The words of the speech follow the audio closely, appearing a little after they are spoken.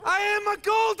a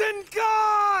golden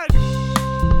god!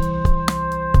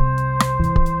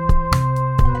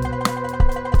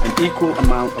 An equal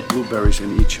amount of blueberries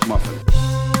in each muffin.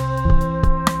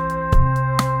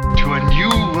 To a new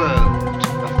world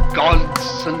of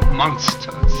gods and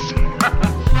monsters. God,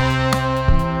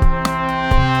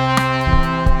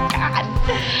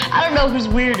 I don't know who's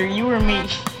weirder, you or me.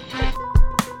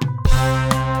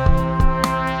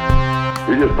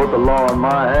 You just put the law in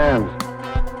my hands,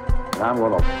 and I'm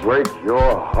gonna break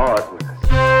your heart with it.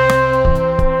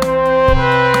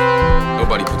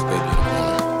 Nobody puts baby in a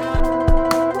corner.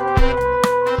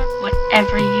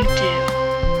 Whatever you do,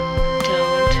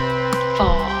 don't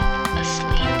fall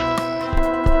asleep.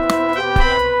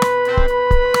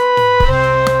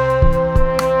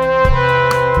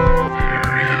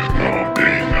 There is no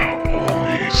pain,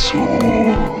 only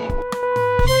soul.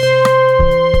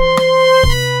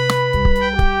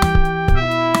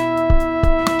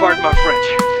 Pardon my French.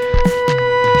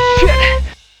 Shit!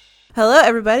 Hello,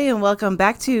 everybody, and welcome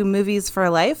back to Movies for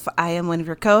Life. I am one of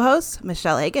your co-hosts,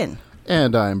 Michelle Hagan.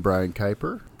 And I'm Brian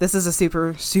Kuiper. This is a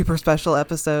super, super special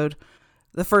episode.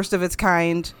 The first of its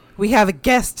kind. We have a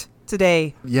guest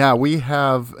today. Yeah, we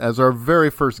have, as our very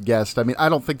first guest, I mean, I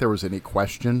don't think there was any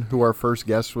question who our first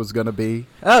guest was going to be.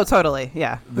 Oh, totally,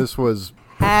 yeah. This was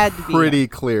Had to be. pretty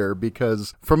clear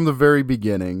because from the very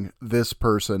beginning, this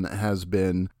person has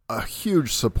been a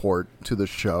huge support to the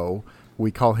show. We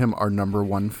call him our number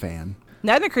one fan.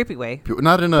 Not in a creepy way.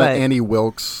 Not in an But- Annie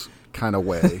Wilkes kind of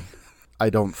way, I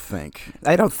don't think.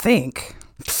 I don't think.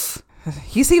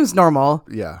 He seems normal.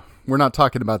 Yeah, we're not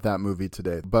talking about that movie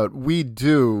today, but we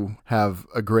do have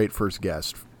a great first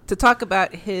guest. To talk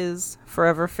about his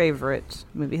forever favorite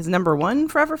movie. His number one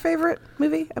forever favorite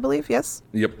movie, I believe, yes?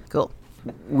 Yep. Cool.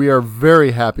 We are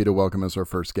very happy to welcome as our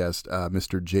first guest,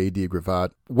 Mr. J.D. Gravatt.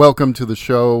 Welcome to the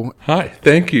show. Hi,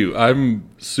 thank you. I'm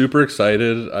super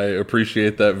excited. I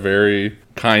appreciate that very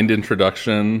kind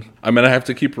introduction. I'm going to have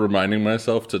to keep reminding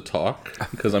myself to talk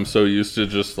because I'm so used to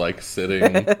just like sitting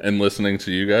and listening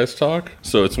to you guys talk.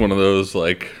 So it's one of those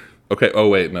like, okay, oh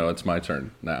wait, no, it's my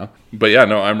turn now. But yeah,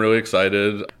 no, I'm really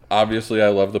excited. Obviously, I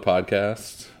love the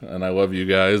podcast and I love you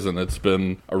guys, and it's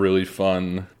been a really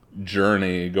fun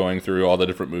journey going through all the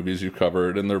different movies you've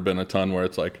covered, and there have been a ton where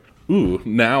it's like, ooh,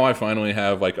 now I finally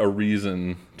have like a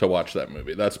reason to watch that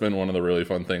movie. That's been one of the really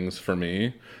fun things for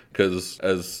me because,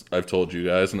 as I've told you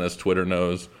guys and as Twitter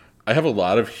knows, I have a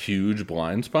lot of huge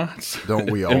blind spots.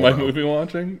 Don't we all in my know? movie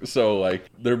watching? So like,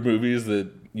 they're movies that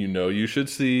you know you should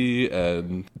see,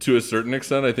 and to a certain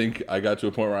extent I think I got to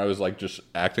a point where I was like just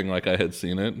acting like I had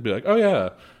seen it and be like, oh yeah,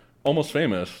 Almost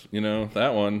Famous, you know,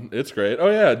 that one, it's great. Oh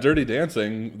yeah, Dirty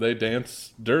Dancing, they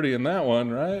dance dirty in that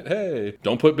one, right? Hey,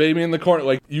 don't put baby in the corner.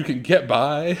 Like, you can get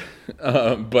by,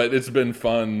 but it's been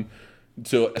fun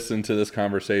to listen to this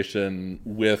conversation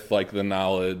with like the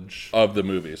knowledge of the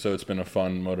movie. So it's been a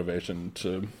fun motivation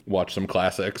to watch some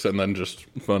classics and then just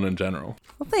fun in general.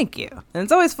 Well, thank you. And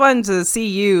it's always fun to see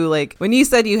you. Like, when you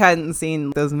said you hadn't seen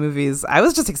those movies, I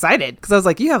was just excited because I was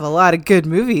like, you have a lot of good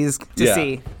movies to Yeah.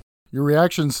 see. Your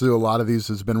reactions to a lot of these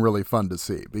has been really fun to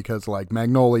see because like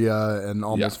Magnolia and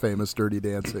Almost Famous, Dirty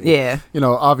Dancing. Yeah. You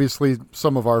know, obviously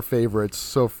some of our favorites.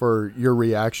 So for your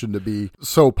reaction to be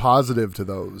so positive to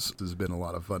those has been a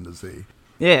lot of fun to see.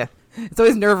 Yeah. It's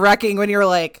always nerve-wracking when you're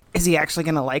like, is he actually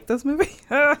going to like this movie?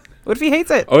 What if he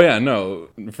hates it? Oh yeah, no,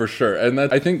 for sure. And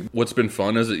I think what's been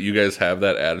fun is that you guys have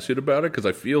that attitude about it, because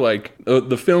I feel like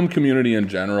the film community in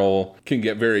general can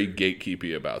get very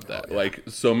gatekeepy about that. Oh, yeah. Like,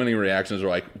 so many reactions are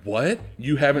like, what?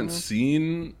 You haven't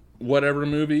seen whatever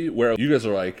movie? Where you guys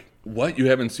are like, what? You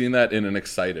haven't seen that in an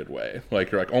excited way.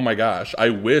 Like, you're like, oh my gosh, I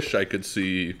wish I could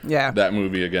see that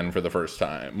movie again for the first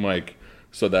time. Like,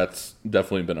 so that's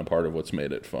definitely been a part of what's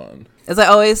made it fun. As I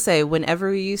always say,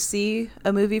 whenever you see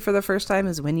a movie for the first time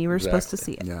is when you were supposed to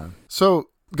see it. Yeah. So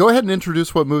go ahead and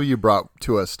introduce what movie you brought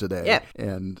to us today. Yeah.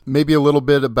 And maybe a little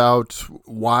bit about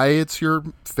why it's your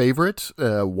favorite,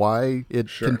 why it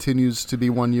continues to be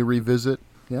one you revisit.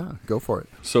 Yeah, go for it.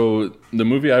 So the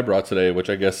movie I brought today, which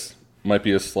I guess might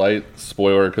be a slight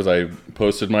spoiler because I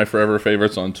posted my forever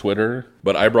favorites on Twitter,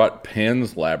 but I brought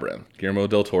Pan's Labyrinth, Guillermo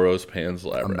del Toro's Pan's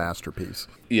Labyrinth. A masterpiece.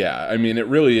 Yeah, I mean, it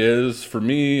really is. For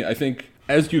me, I think,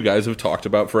 as you guys have talked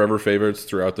about forever favorites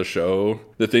throughout the show,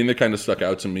 the thing that kind of stuck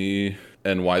out to me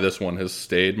and why this one has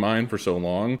stayed mine for so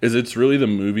long is it's really the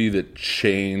movie that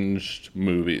changed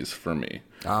movies for me.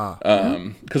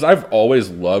 Because I've always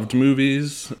loved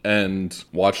movies and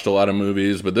watched a lot of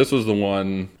movies, but this was the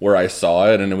one where I saw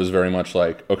it and it was very much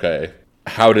like, okay,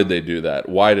 how did they do that?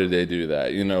 Why did they do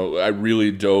that? You know, I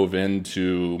really dove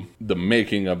into the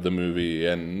making of the movie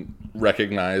and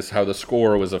recognize how the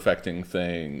score was affecting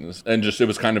things. And just, it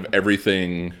was kind of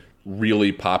everything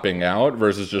really popping out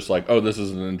versus just like, oh, this is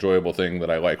an enjoyable thing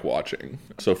that I like watching.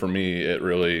 So for me, it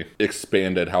really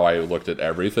expanded how I looked at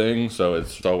everything. So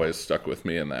it's always stuck with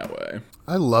me in that way.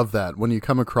 I love that when you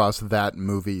come across that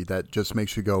movie that just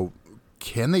makes you go,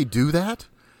 can they do that?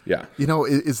 Yeah. You know,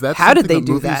 is that How did something they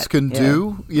do movies that? can Yeah.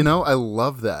 do? You know, I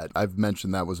love that. I've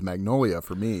mentioned that was Magnolia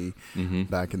for me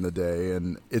back in the day,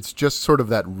 and it's just sort of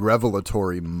that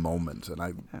revelatory moment, and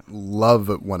I love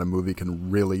it when a movie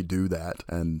can really do that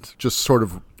and just sort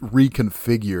of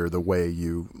reconfigure the way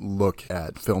you look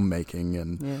at filmmaking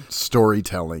and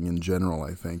storytelling in general.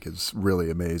 I think is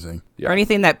really amazing. Yeah. Or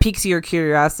anything that piques your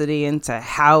curiosity into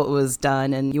how it was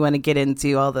done, and you want to get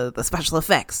into all the special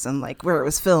effects and like where it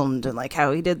was filmed and like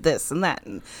how he did this and that,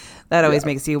 and that always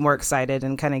makes you more excited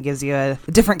and kind of gives you a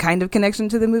different kind of connection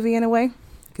to the movie in a way,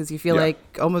 because you feel like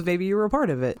almost maybe you were a part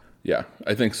of it. Yeah,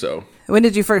 I think so. When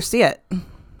did you first see it?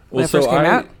 When it first came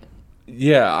out?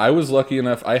 Yeah, I was lucky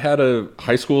enough. I had a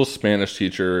high school Spanish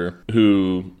teacher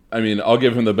who, I mean, I'll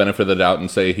give him the benefit of the doubt and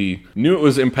say he knew it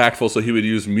was impactful, so he would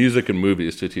use music and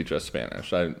movies to teach us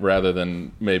Spanish, rather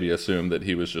than maybe assume that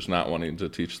he was just not wanting to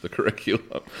teach the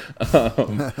curriculum.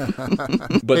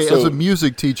 But Hey, so, as a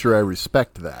music teacher, I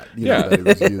respect that. You know, that he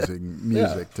was using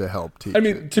music to help teach. I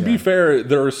mean, to be fair,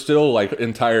 there are still like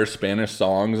entire Spanish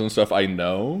songs and stuff I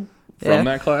know from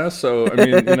that class. So, I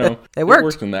mean, you know, It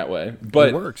worked. in that way. But,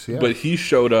 It works, yeah. But he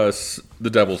showed us The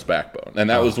Devil's Backbone. And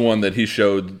that was one that he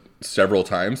showed several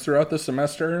times throughout the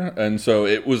semester. And so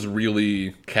it was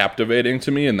really captivating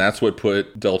to me. And that's what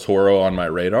put Del Toro on my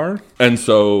radar. And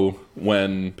so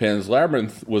when Pan's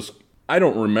Labyrinth was, I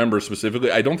don't remember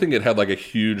specifically. I don't think it had like a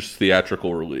huge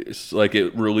theatrical release. Like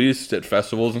it released at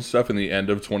festivals and stuff in the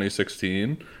end of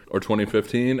 2016 or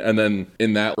 2015. And then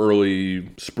in that early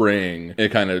spring,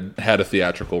 it kind of had a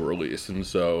theatrical release. And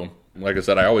so, like I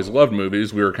said, I always loved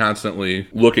movies. We were constantly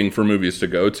looking for movies to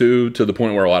go to the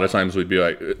point where a lot of times we'd be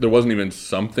like, there wasn't even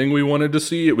something we wanted to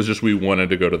see. It was just we wanted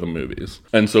to go to the movies.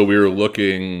 And so we were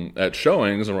looking at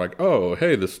showings and we're like, oh,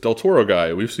 hey, this Del Toro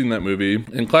guy, we've seen that movie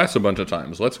in class a bunch of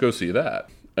times. Let's go see that.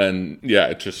 And yeah,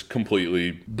 it just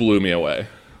completely blew me away.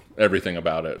 Everything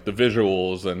about it. The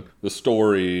visuals and the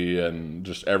story and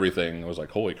just everything. I was like,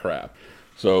 holy crap.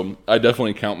 So I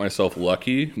definitely count myself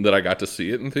lucky that I got to see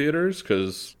it in theaters,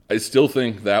 because I still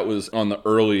think that was on the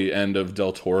early end of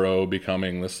Del Toro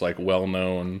becoming this like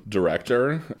well-known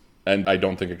director. And I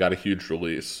don't think it got a huge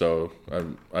release. So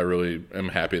I really am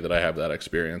happy that I have that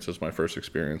experience as my first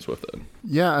experience with it.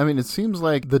 Yeah, I mean, it seems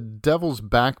like The Devil's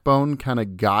Backbone kind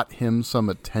of got him some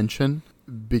attention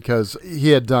because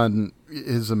he had done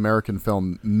his American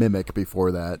film Mimic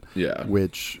before that,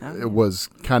 which was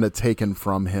kind of taken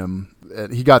from him.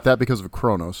 He got that because of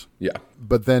Kronos. Yeah.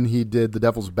 But then he did The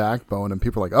Devil's Backbone, and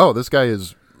people are like, oh, this guy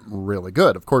is really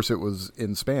good. Of course, it was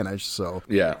in Spanish, so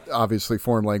obviously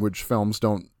foreign language films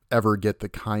don't ever get the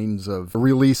kinds of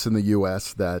release in the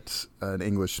U.S. that an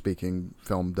English-speaking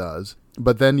film does.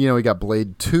 But then, you know, he got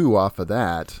Blade 2 off of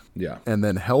that. Yeah. And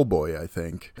then Hellboy, I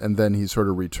think. And then he sort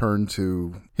of returned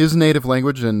to his native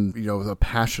language and, you know, the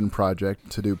passion project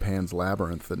to do Pan's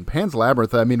Labyrinth. And Pan's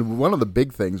Labyrinth, I mean, one of the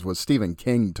big things was Stephen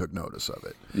King took notice of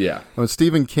it. Yeah. When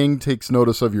Stephen King takes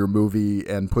notice of your movie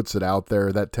and puts it out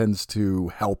there, that tends to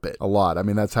help it a lot. I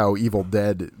mean, that's how Evil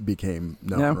Dead became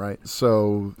known, right?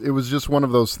 So it was just one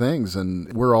of those things,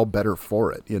 and we're all better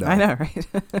for it, you know? I know,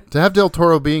 right? To have Del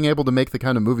Toro being able to make the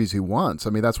kind of movies he wants,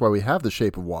 I mean, that's why we have The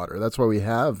Shape of Water. That's why we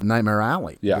have Nightmare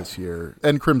Alley this year,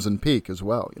 and Crimson Peak as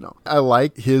well, you know. I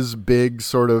like his big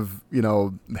sort of, you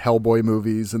know, Hellboy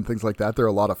movies and things like that. They're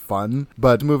a lot of fun,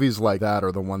 but movies like that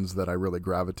are the ones that I really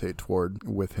gravitate toward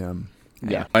with him.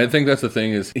 Yeah. I think that's the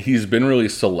thing, is he's been really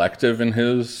selective in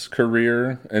his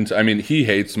career. And I mean, he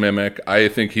hates Mimic. I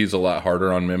think he's a lot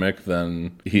harder on Mimic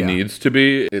than he needs to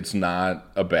be. It's not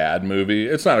a bad movie.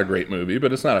 It's not a great movie,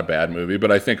 but it's not a bad movie.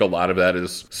 But I think a lot of that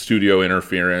is studio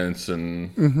interference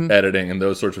and editing and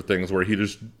those sorts of things where he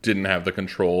just didn't have the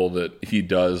control that he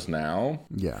does now.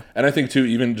 Yeah. And I think, too,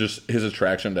 even just his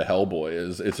attraction to Hellboy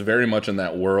is it's very much in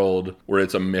that world where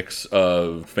it's a mix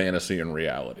of fantasy and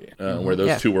reality, where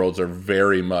those two worlds are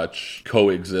very much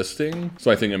coexisting.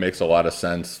 So I think it makes a lot of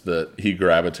sense that he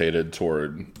gravitated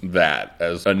toward that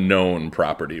as a known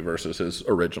property versus his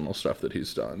original stuff that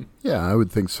he's done. Yeah, I would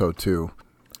think so too.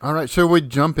 All right, shall we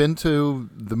jump into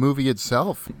the movie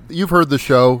itself? You've heard the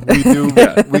show. We do.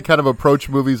 We kind of approach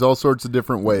movies all sorts of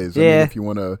different ways. I mean, if you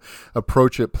want to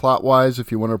approach it plot-wise,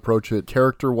 if you want to approach it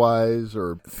character-wise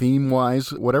or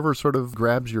theme-wise, whatever sort of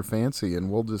grabs your fancy,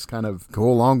 and we'll just kind of go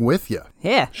along with you.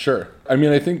 Yeah. Sure. I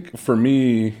mean, I think for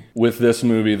me, with this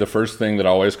movie, the first thing that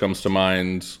always comes to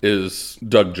mind is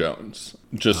Doug Jones.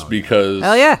 Just because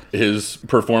Hell yeah. his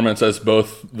performance as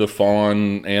both the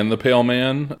Fawn and the Pale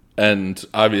Man. And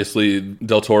obviously,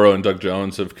 Del Toro and Doug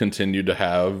Jones have continued to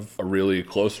have a really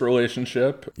close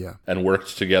relationship. Yeah. And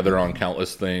worked together on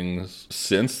countless things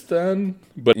since then.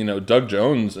 But, you know, Doug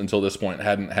Jones, until this point,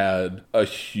 hadn't had a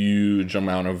huge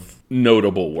amount of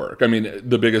notable work. I mean,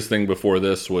 the biggest thing before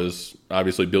this was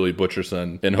obviously Billy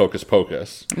Butcherson in Hocus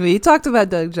Pocus. We talked about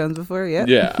Doug Jones before, yeah.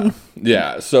 Yeah.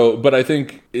 Yeah. So, but I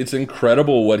think it's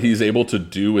incredible what he's able to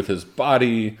do with his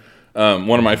body.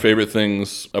 One of my favorite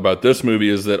things about this movie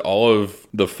is that all of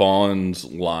the Fawn's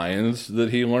lines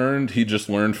that he learned, he just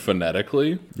learned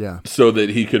phonetically. Yeah. So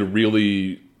that he could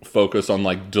really focus on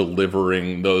like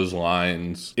delivering those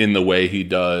lines in the way he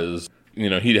does. You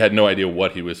know, he had no idea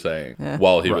what he was saying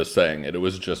while he was saying it. It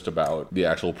was just about the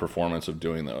actual performance of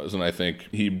doing those. And I think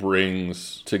he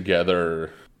brings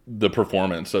together the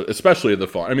performance, especially the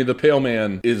Fawn. I mean, the Pale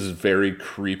Man is very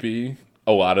creepy.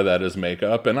 A lot of that is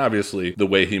makeup and obviously the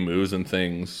way he moves and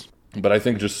things. But I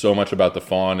think just so much about the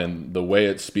Fawn and the way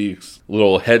it speaks,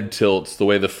 little head tilts, the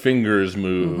way the fingers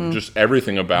move, just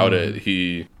everything about it,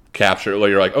 he captured. Like,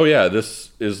 you're like, oh yeah,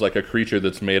 this is like a creature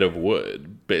that's made of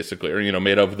wood, basically, or, you know,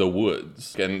 made of the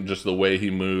woods. And just the way he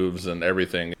moves and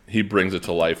everything, he brings it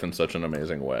to life in such an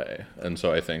amazing way. And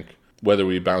so I think whether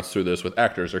we bounce through this with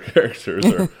actors or characters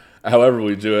or however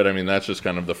we do it, I mean, that's just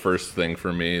kind of the first thing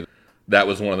for me. That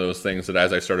was one of those things that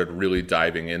as I started really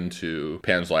diving into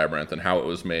Pan's Labyrinth and how it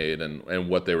was made and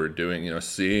what they were doing, you know,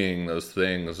 seeing those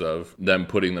things of them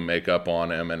putting the makeup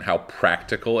on him and how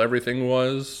practical everything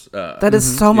was. That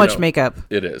is so much makeup.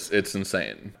 It is. It's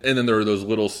insane. And then there are those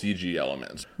little CG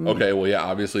elements. Okay, well, yeah,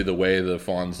 obviously the way the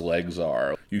Fawn's legs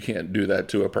are, you can't do that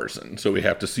to a person. So we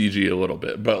have to CG a little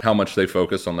bit. But how much they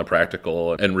focus on the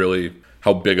practical and really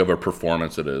how big of a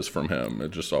performance it is from him.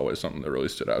 It's just always something that really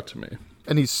stood out to me.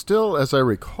 And he's still, as I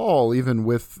recall, even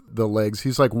with the legs,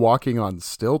 he's like walking on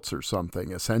stilts or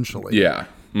something, essentially. Yeah.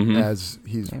 As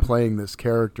he's playing this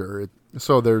character.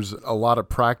 So there's a lot of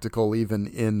practical even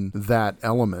in that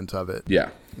element of it. Yeah.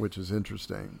 Which is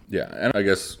interesting. Yeah, and I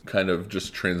guess kind of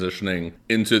just transitioning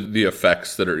into the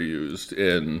effects that are used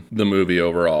in the movie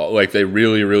overall. Like, they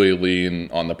really, really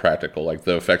lean on the practical. Like,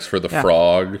 the effects for the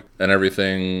frog and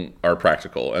everything are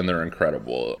practical, and they're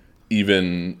incredible.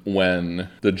 Even when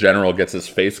the general gets his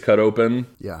face cut open,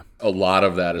 a lot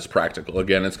of that is practical.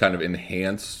 Again, it's kind of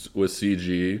enhanced with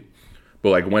CG. But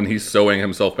like when he's sewing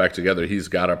himself back together, he's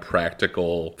got a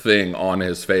practical thing on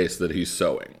his face that he's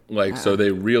sewing. Like, so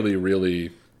they really,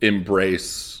 really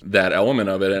embrace that element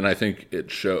of it, and I think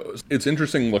it shows. It's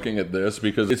interesting looking at this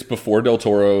because it's before Del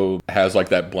Toro has like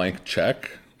that blank check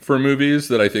for movies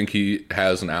that I think he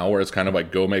has now, where it's kind of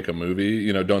like, go make a movie,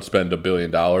 you know, don't spend $1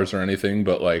 billion or anything,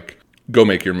 but like, go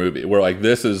make your movie. Where like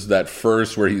this is that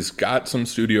first where he's got some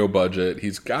studio budget,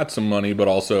 he's got some money, but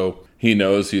also he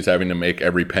knows he's having to make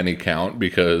every penny count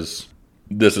because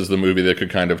this is the movie that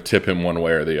could kind of tip him one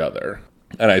way or the other.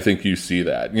 And I think you see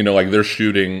that, you know, like they're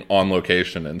shooting on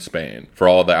location in Spain for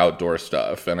all the outdoor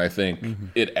stuff. And I think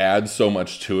it adds so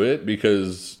much to it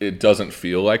because it doesn't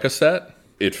feel like a set.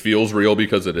 It feels real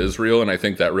because it is real. And I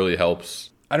think that really helps.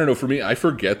 I don't know, for me, I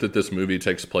forget that this movie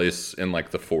takes place in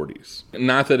like the 40s.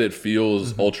 Not that it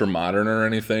feels ultra modern or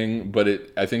anything, but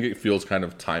I think it feels kind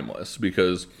of timeless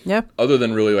because other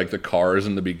than really like the cars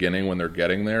in the beginning when they're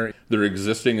getting there, they're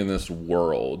existing in this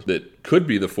world that could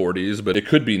be the 40s, but it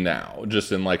could be now,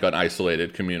 just in like an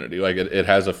isolated community. Like it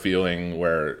has a feeling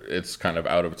where it's kind of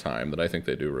out of time that I think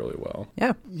they do really well.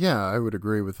 Yeah, I would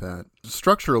agree with that.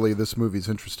 Structurally, this movie's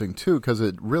interesting too because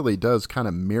it really does kind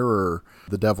of mirror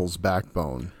The Devil's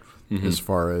Backbone as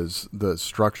far as the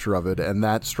structure of it. And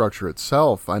that structure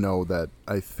itself, I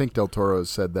think Del Toro has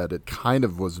said that it kind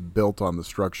of was built on the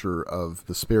structure of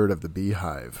The Spirit of the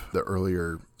Beehive, the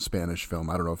earlier Spanish film.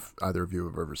 I don't know if either of you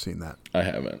have ever seen that. I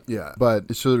haven't. Yeah, but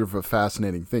it's sort of a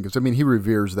fascinating thing because, I mean, he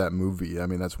reveres that movie. I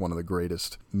mean, that's one of the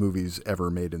greatest movies ever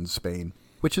made in Spain,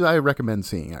 which I recommend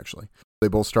seeing, actually. They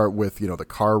both start with, you know, the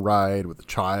car ride with the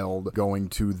child going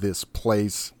to this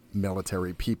place.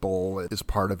 Military people is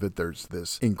part of it. There's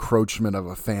this encroachment of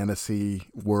a fantasy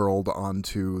world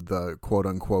onto the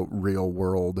quote-unquote real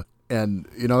world. And,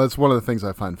 you know, that's one of the things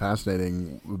I find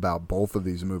fascinating about both of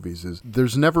these movies is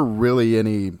there's never really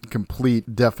any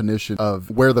complete definition of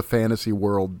where the fantasy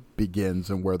world begins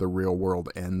and where the real world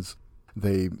ends.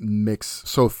 They mix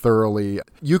so thoroughly.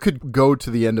 You could go to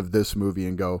the end of this movie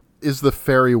and go, is the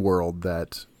fairy world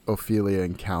that Ophelia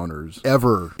encounters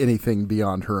ever anything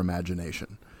beyond her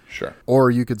imagination? Sure. Or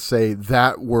you could say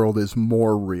that world is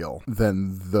more real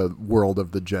than the world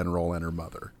of the general and her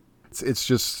mother. It's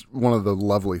just one of the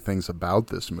lovely things about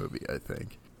this movie, I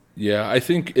think. Yeah, I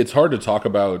think it's hard to talk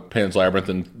about Pan's Labyrinth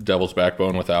and Devil's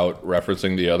Backbone without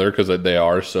referencing the other, because they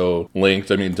are so linked.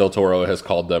 I mean, Del Toro has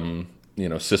called them,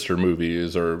 sister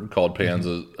movies, or called Pan's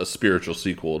a spiritual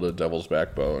sequel to Devil's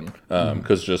Backbone,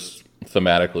 because just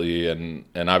thematically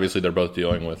and obviously they're both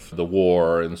dealing with the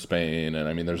war in Spain, and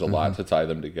I mean, there's a lot to tie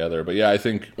them together. But yeah, I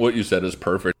think what you said is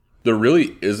perfect. There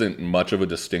really isn't much of a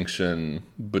distinction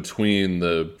between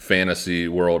the fantasy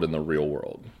world and the real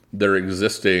world. They're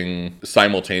existing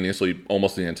simultaneously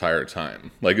almost the entire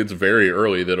time. Like, it's very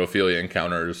early that Ophelia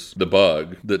encounters the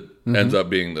bug that ends up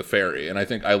being the fairy. And I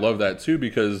think I love that too,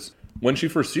 because when she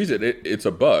first sees it, it's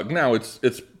a bug. Now it's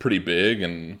pretty big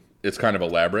and it's kind of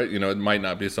elaborate. It might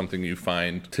not be something you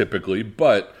find typically,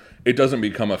 but it doesn't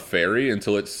become a fairy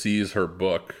until it sees her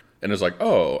book and is like,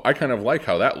 oh, I kind of like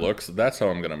how that looks. That's how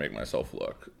I'm going to make myself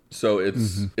look. So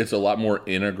it's a lot more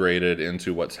integrated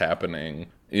into what's happening,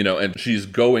 and she's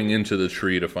going into the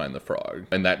tree to find the frog.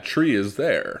 And that tree is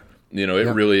there.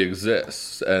 It really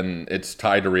exists. And it's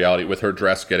tied to reality with her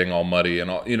dress getting all muddy and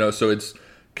all, so it's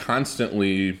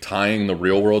constantly tying the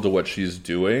real world to what she's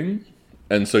doing.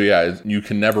 And so, yeah, you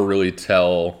can never really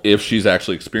tell if she's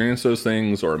actually experienced those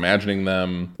things or imagining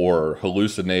them or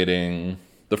hallucinating.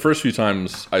 The first few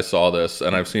times I saw this,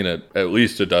 and I've seen it at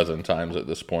least a dozen times at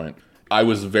this point, I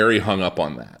was very hung up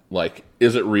on that. Like,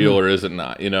 is it real or is it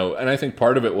not? And I think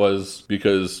part of it was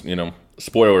because,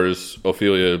 spoilers,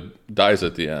 Ophelia dies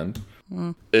at the end,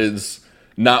 is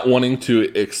not wanting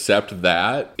to accept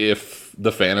that if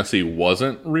the fantasy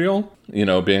wasn't real,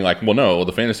 being like, well, no,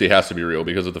 the fantasy has to be real,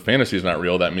 because if the fantasy is not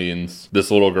real, that means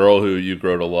this little girl who you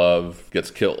grow to love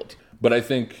gets killed. But I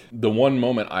think the one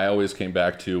moment I always came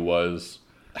back to was,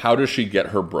 how does she get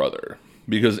her brother?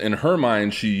 Because in her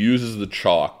mind, she uses the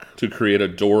chalk to create a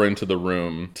door into the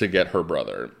room to get her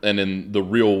brother. And in the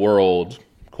real world,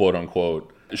 quote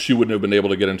unquote, she wouldn't have been able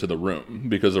to get into the room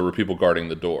because there were people guarding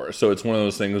the door. So it's one of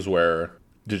those things where,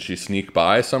 did she sneak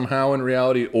by somehow in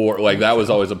reality? Or like, that was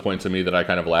always a point to me that I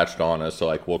kind of latched on as to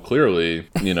like, well, clearly,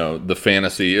 the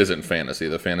fantasy isn't fantasy.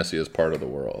 The fantasy is part of the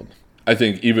world. I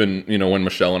think even, when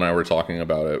Michelle and I were talking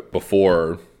about it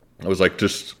before, I was like,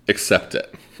 just accept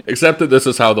it. Accept that this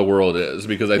is how the world is.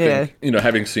 Because I think,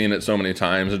 having seen it so many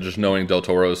times and just knowing Del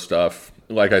Toro's stuff,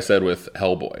 like I said with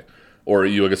Hellboy, or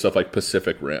you look at stuff like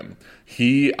Pacific Rim,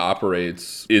 he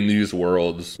operates in these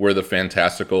worlds where the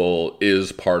fantastical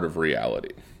is part of reality.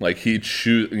 Like, he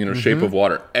chooses, Shape of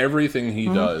Water, everything he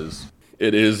does,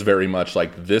 it is very much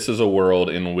like, this is a world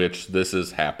in which this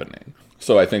is happening.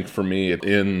 So I think for me,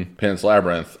 in Pan's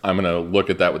Labyrinth, I'm going to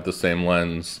look at that with the same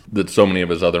lens that so many of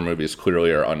his other movies clearly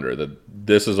are under, that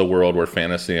this is a world where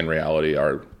fantasy and reality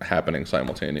are happening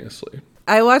simultaneously.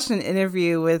 I watched an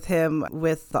interview with him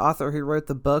with the author who wrote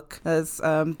the book that's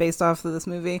based off of this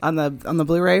movie on the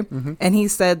Blu-ray. And he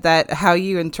said that how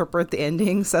you interpret the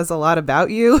ending says a lot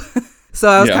about you. So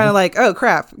I was kind of like, oh,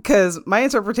 crap, because my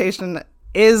interpretation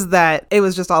is that it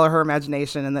was just all of her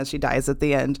imagination and that she dies at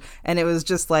the end. And it was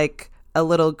just like a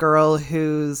little girl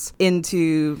who's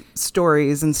into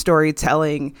stories and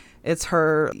storytelling. It's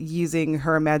her using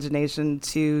her imagination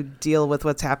to deal with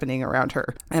what's happening around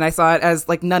her. And I saw it as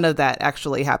like none of that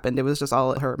actually happened. It was just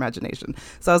all her imagination.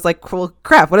 So I was like, well,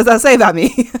 crap, what does that say about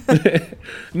me?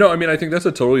 No, I mean, I think that's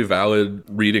a totally valid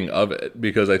reading of it,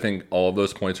 because I think all of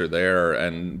those points are there.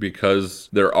 And because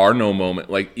there are no moments,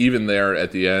 like even there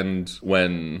at the end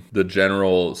when the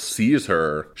general sees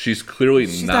her, she's clearly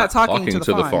not talking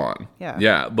to the fawn.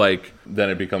 Yeah. Like, then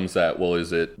it becomes that, well,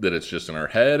 is it that it's just in her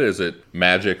head? Is it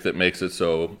magic that makes it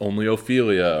so only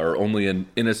Ophelia or only an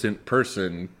innocent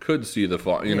person could see the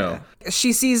fawn, you know?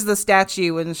 She sees the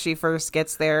statue when she first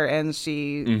gets there, and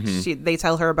they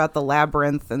tell her about the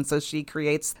labyrinth, and so she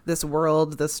creates this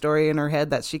world, this story in her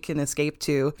head that she can escape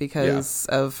to because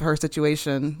of her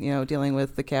situation, dealing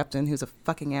with the captain who's a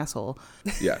fucking asshole.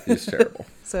 Yeah, he's terrible.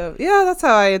 So, yeah, that's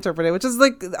how I interpret it, which is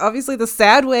like obviously the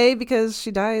sad way because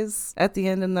she dies at the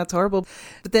end and that's horrible.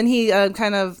 But then he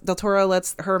Del Toro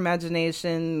lets her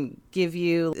imagination give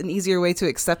you an easier way to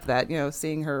accept that,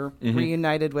 seeing her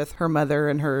reunited with her mother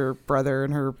and her brother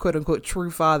and her quote unquote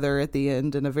true father at the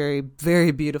end in a very,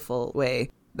 very beautiful way.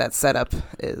 That setup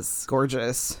is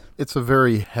gorgeous. It's a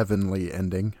very heavenly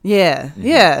ending. Yeah,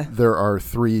 yeah. There are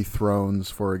 3 thrones,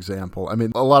 for example. I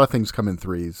mean, a lot of things come in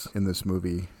threes in this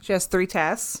movie. She has 3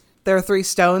 tasks. There are 3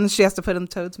 stones she has to put in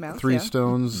Toad's mouth. 3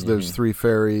 stones. There's 3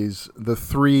 fairies. The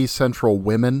 3 central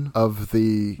women of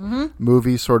the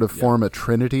movie sort of form a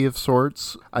trinity of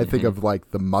sorts. I think of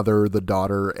like the mother, the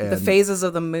daughter, and The phases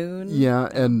of the moon. yeah,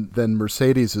 and then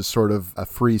Mercedes is sort of a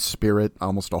free spirit,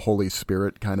 almost a Holy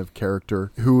Spirit kind of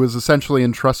character, who is essentially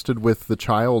entrusted with the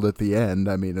child at the end.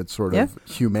 I mean, it's sort of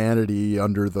humanity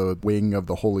under the wing of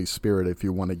the Holy Spirit, if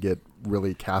you want to get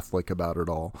really Catholic about it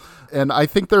all. And I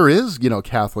think there is,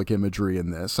 Catholic imagery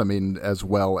in this. I mean, as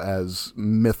well as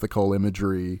mythical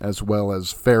imagery, as well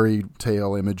as fairy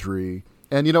tale imagery.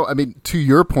 And, to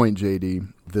your point,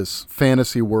 JD, this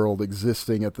fantasy world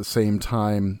existing at the same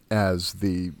time as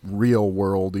the real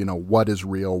world, what is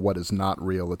real, what is not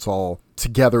real, it's all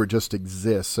together, it just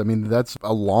exists. I mean, that's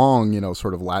a long,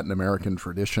 sort of Latin American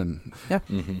tradition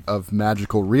of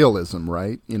magical realism,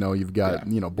 right? You've got,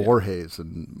 Borges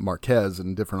and Marquez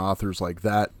and different authors like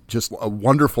that. Just a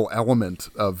wonderful element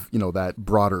of, that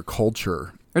broader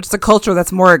culture. Or just a culture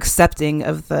that's more accepting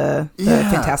of the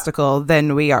fantastical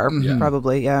than we are,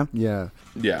 probably, Yeah.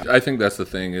 Yeah, I think that's the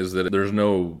thing, is that there's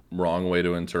no wrong way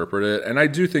to interpret it. And I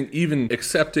do think even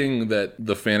accepting that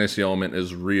the fantasy element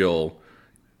is real,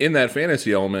 in that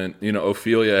fantasy element,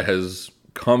 Ophelia has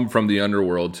come from the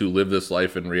underworld to live this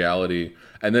life in reality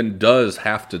and then does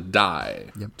have to die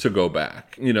to go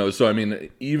back. So I mean,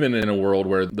 even in a world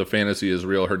where the fantasy is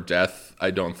real, her death,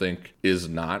 I don't think, is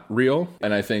not real.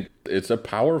 And I think it's a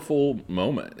powerful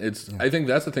moment. I think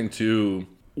that's the thing too,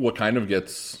 what kind of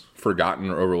gets forgotten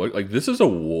or overlooked. Like, this is a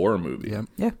war movie.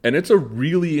 Yeah. And it's a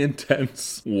really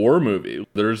intense war movie.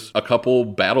 There's a couple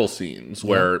battle scenes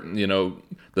where,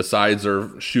 the sides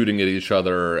are shooting at each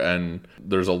other, and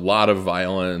there's a lot of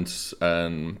violence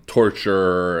and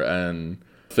torture and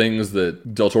things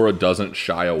that Del Toro doesn't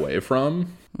shy away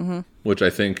from, which I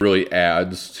think really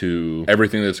adds to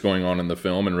everything that's going on in the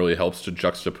film and really helps to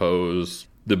juxtapose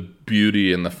the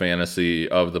beauty and the fantasy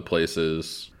of the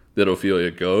places that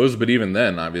Ophelia goes. But even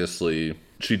then, obviously,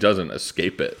 she doesn't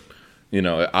escape it.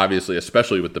 Obviously,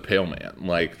 especially with the Pale Man,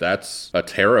 like, that's a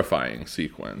terrifying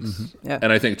sequence. Yeah.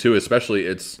 And I think too, especially,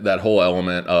 it's that whole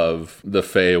element of the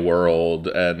Fey world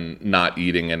and not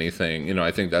eating anything.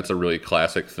 I think that's a really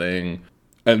classic thing.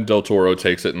 And Del Toro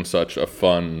takes it in such a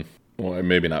fun, well,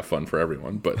 maybe not fun for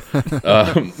everyone, but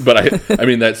I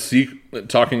mean,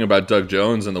 talking about Doug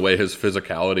Jones and the way his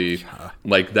physicality,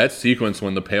 like that sequence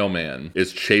when the Pale Man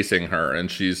is chasing her and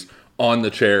she's on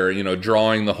the chair,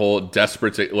 drawing the whole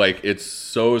desperate, like, it's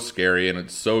so scary and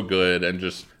it's so good, and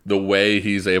just the way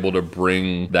he's able to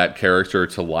bring that character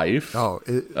to life.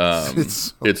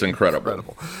 It's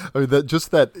incredible. I mean,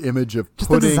 that image of just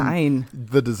putting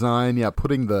the design,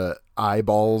 putting the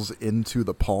eyeballs into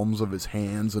the palms of his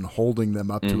hands and holding them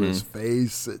up to his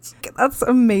face. That's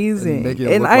amazing. And making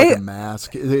it look like a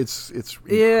mask. It's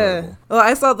incredible. Well,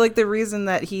 I saw like the reason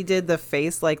that he did the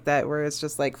face like that, where it's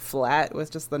just like flat with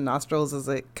just the nostrils, is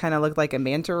it kind of looked like a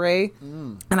manta ray.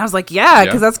 And I was like,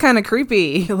 because that's kind of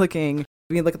creepy looking.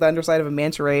 When you look at the underside of a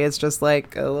manta ray, it's just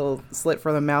like a little slit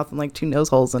for the mouth and like 2 nose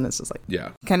holes, and it's just like,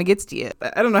 kind of gets to you.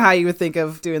 I don't know how you would think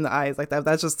of doing the eyes like that.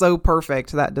 That's just so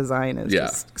perfect. That design is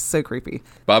just so creepy.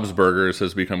 Bob's Burgers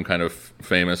has become kind of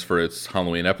famous for its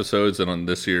Halloween episodes, and on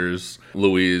this year's,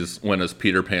 Louise went as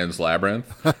Peter Pan's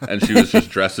Labyrinth, and she was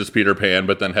just dressed as Peter Pan,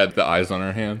 but then had the eyes on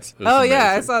her hands. Amazing.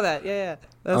 I saw that. Yeah.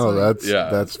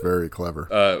 That's very clever.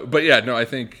 But yeah, no, I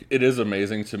think it is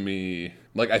amazing to me.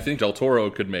 Like, I think Del Toro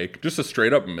could make just a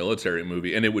straight up military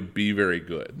movie and it would be very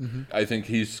good. I think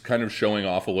he's kind of showing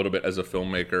off a little bit as a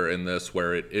filmmaker in this,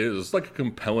 where it is like a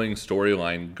compelling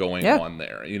storyline going on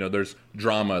there. There's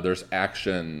drama, there's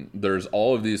action, there's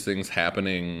all of these things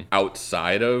happening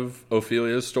outside of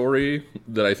Ophelia's story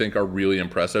that I think are really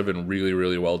impressive and really,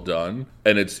 really well done.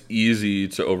 And it's easy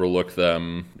to overlook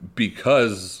them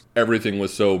because everything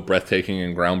was so breathtaking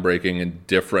and groundbreaking and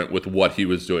different with what he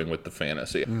was doing with the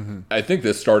fantasy. I think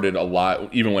this started a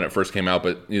lot, even when it first came out,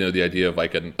 but, the idea of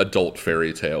like an adult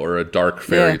fairy tale or a dark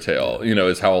fairy tale,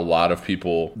 is how a lot of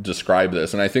people describe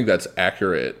this. And I think that's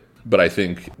accurate. But I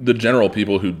think the general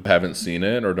people who haven't seen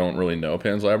it or don't really know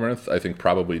Pan's Labyrinth, I think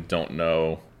probably don't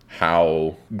know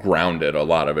how grounded a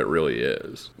lot of it really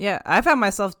is. Yeah, I found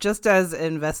myself just as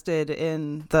invested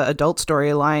in the adult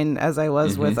storyline as I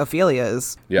was with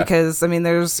Ophelia's. Yeah. Because, I mean,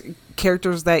 there's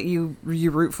characters that you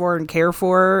root for and care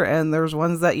for, and there's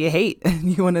ones that you hate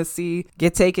and you want to see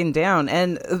get taken down.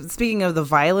 And speaking of the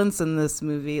violence in this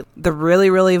movie, the really,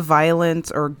 really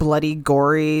violent or bloody,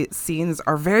 gory scenes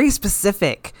are very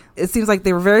specific. It seems like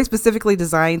they were very specifically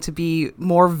designed to be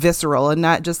more visceral and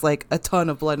not just like a ton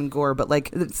of blood and gore, but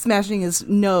like smashing his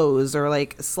nose or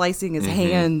like slicing his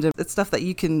hand. It's stuff that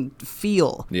you can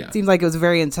feel. Yeah. It seems like it was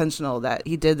very intentional that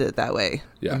he did it that way.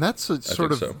 Yeah. And that's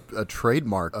sort of a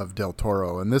trademark of Del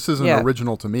Toro. And this isn't Yeah.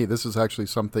 original to me. This is actually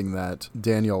something that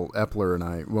Daniel Epler and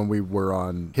I, when we were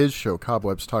on his show,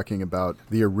 Cobwebs, talking about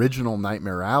the original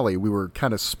Nightmare Alley, we were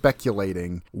kind of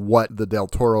speculating what the Del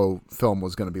Toro film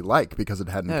was going to be like because it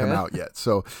hadn't come out yet.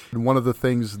 So one of the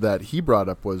things that he brought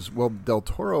up was, well, Del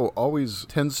Toro always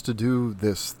tends to do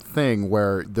this thing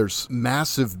where there's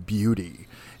massive beauty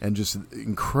and just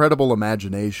incredible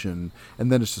imagination,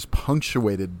 and then it's just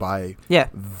punctuated by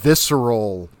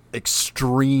visceral,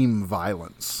 extreme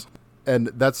violence. And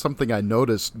that's something I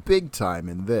noticed big time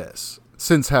in this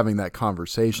since having that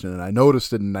conversation. And I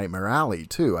noticed it in Nightmare Alley,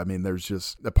 too. I mean, there's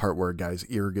just a part where a guy's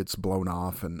ear gets blown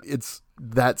off, and it's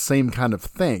that same kind of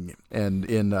thing. And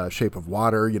in Shape of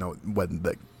Water, you know, when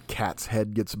the cat's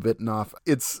head gets bitten off,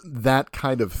 it's that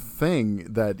kind of thing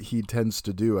that he tends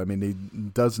to do. I mean, he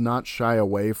does not shy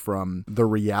away from the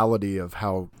reality of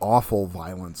how awful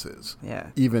violence is. Yeah.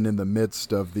 Even in the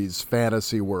midst of these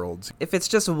fantasy worlds. If it's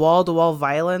just wall-to-wall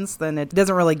violence, then it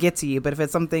doesn't really get to you. But if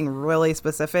it's something really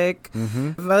specific,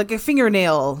 like a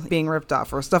fingernail being ripped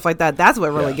off or stuff like that, that's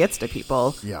what really gets to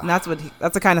people. Yeah. And that's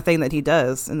the kind of thing that he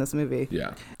does in this movie.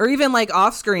 Yeah. Or even like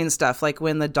off-screen stuff, like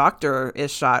when the doctor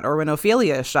is shot or when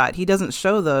Ophelia is shot. He doesn't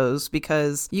show those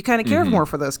because you kind of care more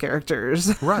for those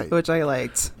characters. Right. Which I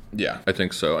liked. Yeah, I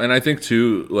think so. And I think,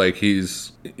 too, like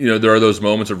he's, you know, there are those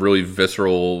moments of really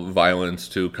visceral violence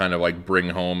to kind of like bring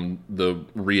home the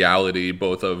reality,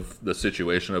 both of the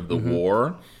situation of the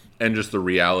war and just the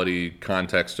reality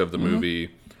context of the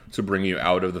movie to bring you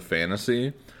out of the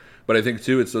fantasy. But I think,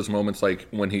 too, it's those moments like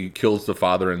when he kills the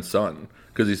father and son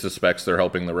because he suspects they're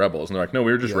helping the rebels. And they're like, no,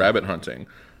 we were just rabbit hunting.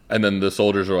 And then the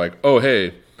soldiers are like, oh,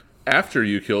 hey, after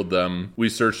you killed them, we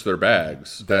searched their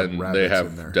bags, and they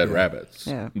have dead rabbits.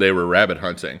 Yeah. They were rabbit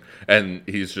hunting. And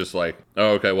he's just like,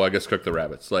 oh, okay, well, I guess cook the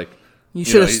rabbits. Like, You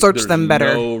should have searched there's them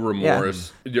better. No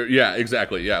remorse. Yeah,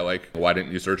 exactly. Yeah, like, why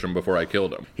didn't you search them before I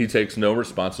killed him? He takes no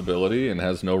responsibility and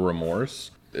has no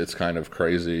remorse. It's kind of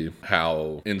crazy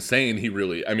how insane he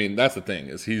really... I mean, that's the thing,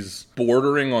 is he's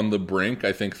bordering on the brink,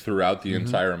 I think, throughout the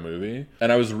entire movie.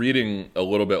 And I was reading a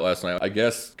little bit last night. I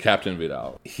guess Captain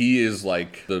Vidal, he is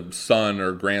like the son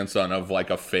or grandson of like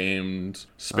a famed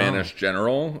Spanish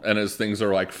general. And as things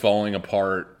are like falling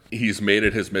apart, he's made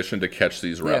it his mission to catch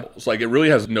these rebels. Like, it really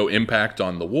has no impact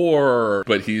on the war,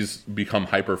 but he's become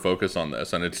hyper-focused on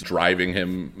this, and it's driving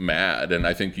him mad. And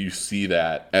I think you see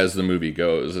that as the movie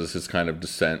goes, as his kind of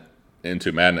descent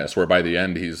into madness, where by the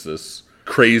end he's this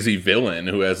crazy villain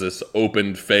who has this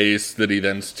opened face that he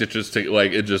then stitches to,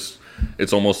 like,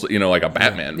 it's almost, you know, like a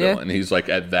Batman villain. He's like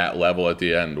at that level at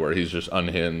the end where he's just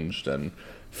unhinged and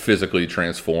physically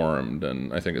transformed,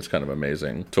 and I think it's kind of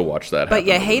amazing to watch that happen. But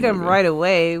you hate him right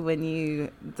away when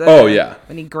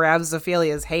when he grabs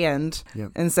Ophelia's hand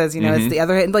and says, you know, it's the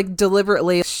other hand, like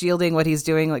deliberately shielding what he's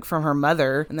doing, like from her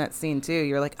mother in that scene too.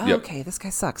 You're like, oh, okay, this guy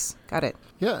sucks. Got it.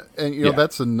 Yeah, and you know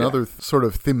that's another sort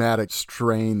of thematic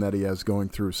strain that he has going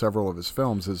through several of his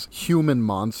films is human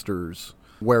monsters,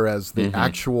 whereas the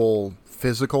actual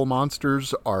physical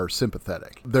monsters are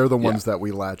sympathetic. They're the ones that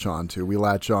we latch on to. We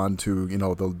latch on to, you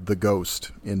know, the ghost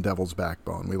in Devil's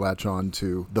Backbone. We latch on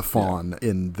to the fawn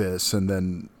in this, and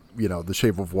then, you know, The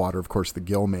Shape of Water, of course, the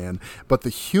Gill Man. But the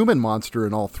human monster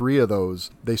in all three of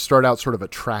those, they start out sort of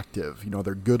attractive. You know,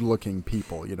 they're good-looking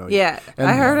people, you know. Yeah, and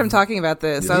I heard him talking about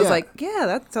this. I was like, yeah,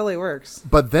 that totally works.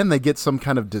 But then they get some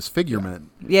kind of disfigurement.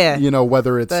 Yeah. You know,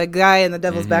 whether it's... The guy in the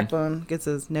Devil's Backbone gets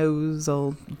his nose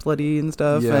all bloody and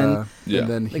stuff. And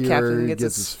then the here captain he gets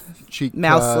his cheek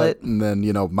mouth cut, slit. and then,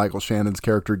 you know, Michael Shannon's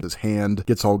character, his hand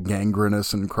gets all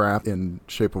gangrenous and crap in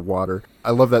Shape of Water.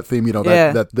 I love that theme, you know,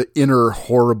 that the inner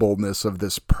horribleness of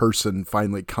this person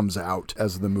finally comes out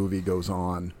as the movie goes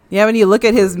on. Yeah, when you look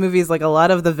at his movies, like a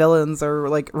lot of the villains are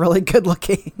like really good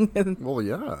looking. Well,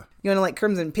 yeah. You know, like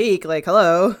Crimson Peak, like,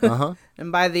 hello.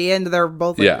 And by the end, they're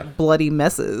both like bloody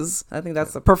messes. I think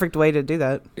that's the perfect way to do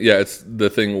that. Yeah, it's the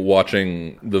thing,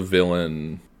 watching the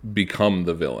villain become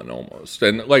the villain almost.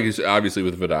 And like you said, obviously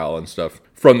with Vidal and stuff,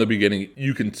 from the beginning,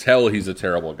 you can tell he's a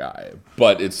terrible guy,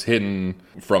 but it's hidden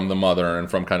from the mother and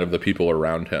from kind of the people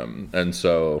around him. And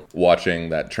so watching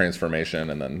that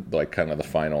transformation and then like kind of the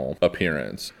final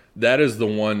appearance, that is the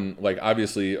one, like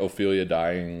obviously Ophelia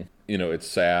dying, you know, it's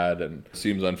sad and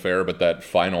seems unfair, but that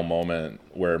final moment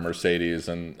where Mercedes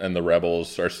and the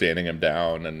rebels are standing him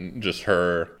down and just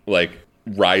her like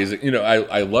rising, you know,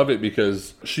 I love it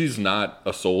because she's not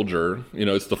a soldier, you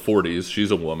know, it's the 40s,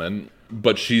 she's a woman,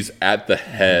 but she's at the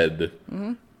head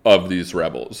of these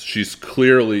rebels. She's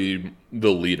clearly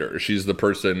the leader. She's the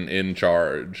person in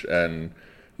charge, and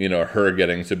you know, her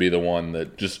getting to be the one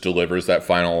that just delivers that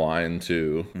final line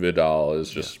to Vidal is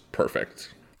just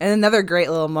perfect. And another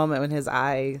great little moment when his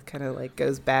eye kind of like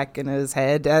goes back in his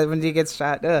head when he gets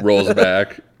shot. Rolls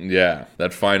back. Yeah.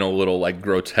 That final little like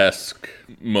grotesque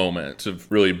moment to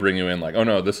really bring you in like, oh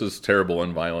no, this is terrible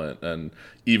and violent. And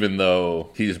even though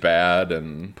he's bad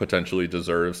and potentially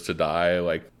deserves to die,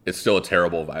 like it's still a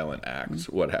terrible, violent act,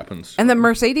 what happens. And that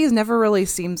Mercedes never really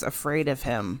seems afraid of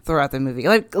him throughout the movie.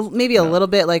 Like maybe a little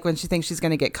bit, like when she thinks she's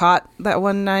going to get caught that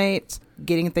one night,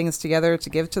 getting things together to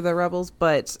give to the rebels.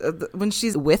 But when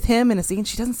she's with him in a scene,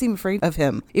 she doesn't seem afraid of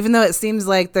him. Even though it seems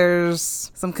like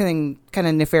there's something kind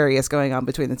of nefarious going on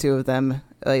between the two of them.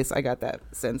 At least I got that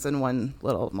sense in one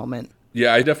little moment.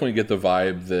 Yeah, I definitely get the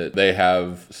vibe that they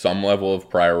have some level of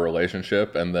prior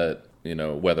relationship, and that, you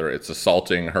know, whether it's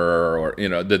assaulting her or, you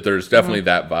know, that there's definitely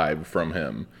that vibe from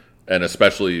him, and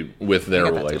especially with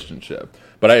their relationship.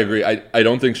 But I agree. I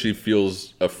don't think she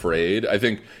feels afraid. I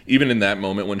think even in that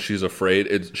moment when she's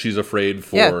afraid, she's afraid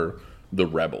for the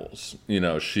rebels. You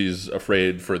know, she's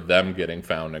afraid for them getting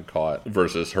found and caught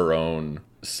versus her own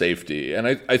safety. And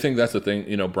I think that's the thing.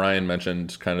 You know, Brian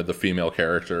mentioned kind of the female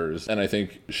characters, and I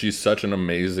think she's such an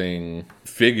amazing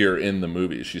figure in the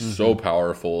movie. She's so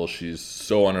powerful. She's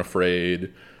so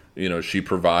unafraid. You know, she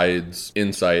provides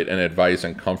insight and advice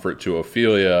and comfort to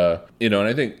Ophelia. You know, and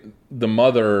I think the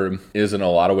mother is in a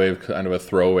lot of ways kind of a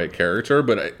throwaway character,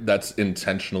 but that's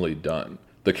intentionally done.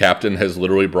 The captain has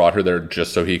literally brought her there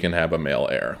just so he can have a male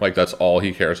heir. Like, that's all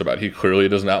he cares about. He clearly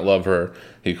does not love her.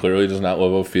 He clearly does not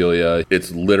love Ophelia.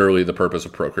 It's literally the purpose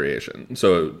of procreation.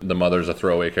 So the mother's a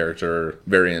throwaway character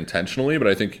very intentionally, but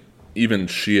I think even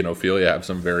she and Ophelia have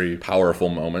some very powerful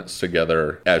moments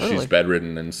together as she's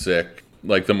bedridden and sick.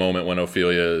 Like the moment when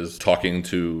Ophelia is talking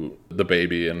to the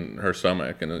baby in her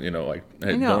stomach and, you know, like,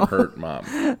 hey, don't hurt mom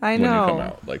when you come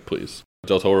out. Like, please.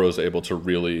 Del Toro is able to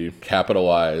really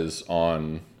capitalize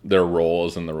on their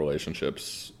roles and the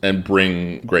relationships and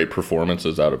bring great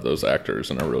performances out of those actors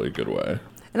in a really good way.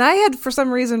 And I had, for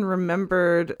some reason,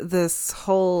 remembered this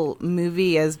whole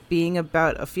movie as being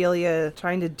about Ophelia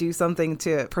trying to do something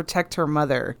to protect her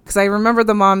mother. Because I remember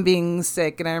the mom being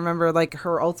sick, and I remember like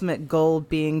her ultimate goal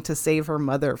being to save her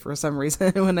mother for some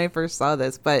reason when I first saw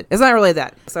this. But it's not really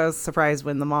that. So I was surprised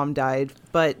when the mom died.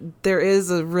 But there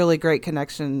is a really great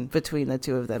connection between the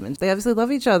two of them. And they obviously love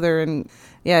each other. And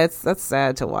yeah, that's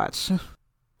sad to watch.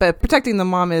 But protecting the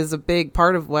mom is a big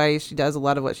part of why she does a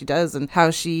lot of what she does and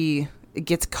how she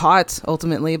gets caught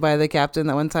ultimately by the captain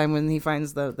that one time when he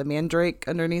finds the mandrake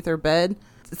underneath her bed.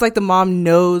 It's like the mom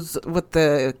knows what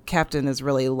the captain is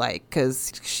really like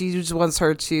because she just wants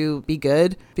her to be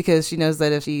good because she knows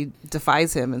that if she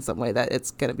defies him in some way that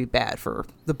it's going to be bad for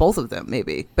the both of them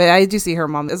maybe. But I do see her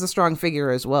mom as a strong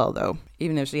figure as well though,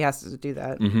 even if she has to do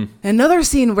that. Another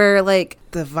scene where like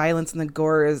the violence and the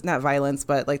gore is not violence,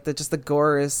 but like the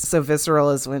gore is so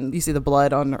visceral is when you see the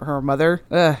blood on her mother.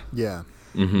 Ugh. Yeah.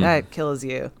 That kills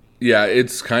you. Yeah,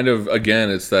 it's kind of, again,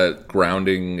 it's that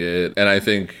grounding it. And I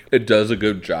think it does a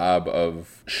good job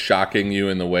of shocking you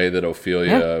in the way that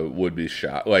Ophelia would be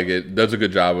shocked. Like, it does a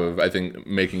good job of, I think,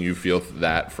 making you feel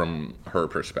that from her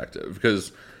perspective.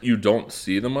 Because you don't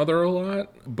see the mother a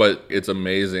lot, but it's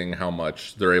amazing how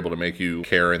much they're able to make you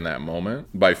care in that moment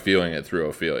by feeling it through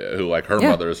Ophelia, who, like, her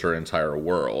mother is her entire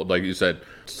world. Like you said,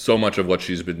 so much of what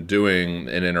she's been doing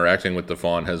and interacting with the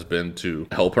fawn has been to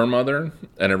help her mother,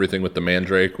 and everything with the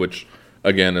mandrake, which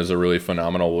again is a really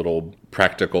phenomenal little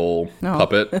practical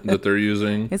puppet that they're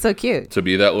using. It's so cute to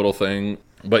be that little thing.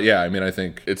 But yeah, I mean, I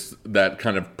think it's that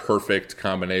kind of perfect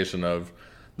combination of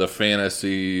the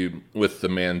fantasy with the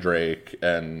mandrake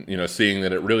and, you know, seeing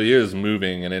that it really is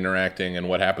moving and interacting and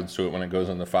what happens to it when it goes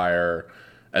in the fire.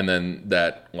 And then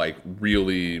that, like,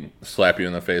 really slap you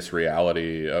in the face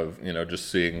reality of, you know,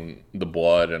 just seeing the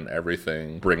blood and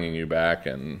everything bringing you back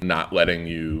and not letting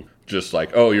you just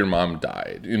like, oh, your mom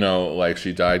died, you know, like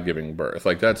she died giving birth.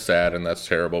 Like, that's sad and that's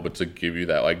terrible, but to give you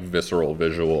that like visceral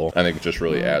visual, I think it just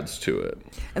really adds to it.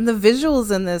 And the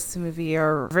visuals in this movie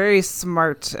are very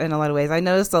smart in a lot of ways. I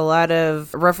noticed a lot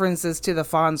of references to the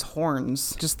fawn's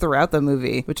horns just throughout the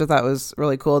movie, which I thought was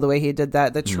really cool the way he did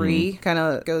that. The tree kind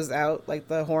of goes out like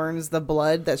the horns, the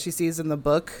blood that she sees in the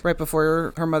book right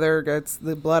before her mother gets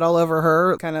the blood all over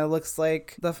her kind of looks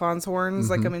like the fawn's horns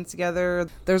like coming together.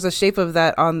 There's a shape of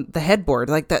that on the headboard,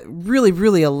 like that really,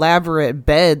 really elaborate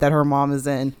bed that her mom is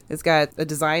in. It's got a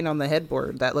design on the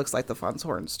headboard that looks like the fawn's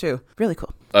horns too. Really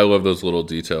cool. I love those little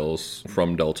details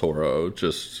from Del Toro,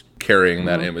 just carrying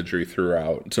that imagery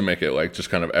throughout to make it like just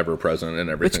kind of ever present in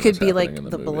everything. Which could be like in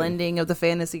the movie. blending of the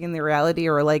fantasy and the reality,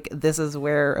 or like this is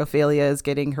where Ophelia is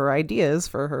getting her ideas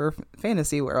for her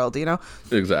fantasy world, you know?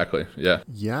 Exactly. Yeah.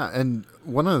 Yeah, and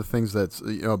one of the things that's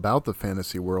about the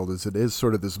fantasy world is it is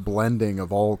sort of this blending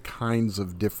of all kinds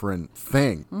of different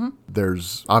things.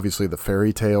 There's obviously the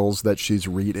fairy tales that she's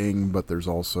reading, but there's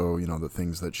also, the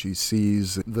things that she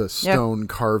sees, the stone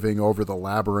carving over the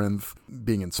labyrinth.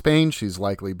 Being in Spain, she's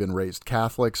likely been raised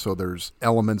Catholic, so there's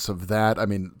elements of that. I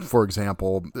mean, for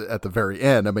example, at the very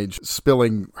end,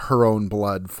 spilling her own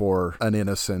blood for an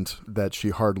innocent that she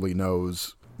hardly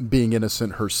knows, being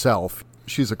innocent herself.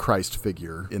 She's a Christ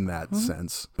figure in that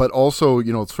sense, but also,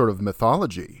 sort of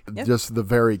mythology. Yep. Just the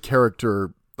very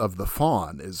character of the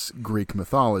fawn is Greek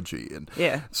mythology, and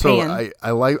so Pan. I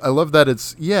love that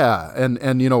it's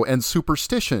and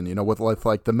superstition, with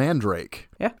like the mandrake.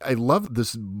 Yeah. I love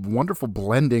this wonderful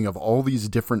blending of all these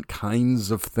different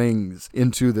kinds of things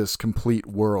into this complete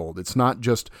world. It's not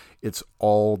just, it's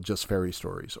all just fairy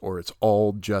stories, or it's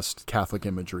all just Catholic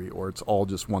imagery, or it's all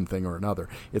just one thing or another.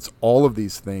 It's all of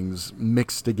these things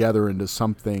mixed together into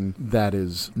something that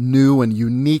is new and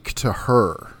unique to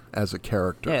her as a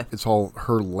character. Yeah. It's all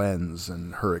her lens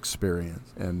and her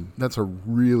experience. And that's a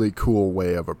really cool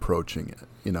way of approaching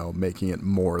it, making it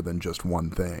more than just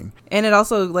one thing. And it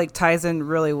also like ties in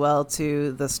really well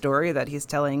to the story that he's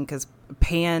telling, because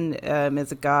Pan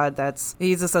is a god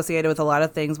he's associated with a lot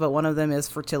of things, but one of them is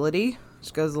fertility,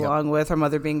 which goes along with her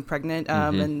mother being pregnant.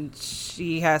 And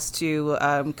she has to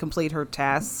complete her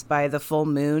tasks by the full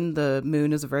moon. The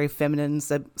moon is a very feminine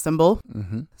symbol.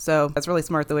 So that's really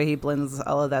smart the way he blends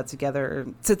all of that together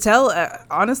to tell,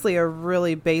 honestly, a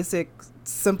really basic,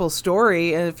 simple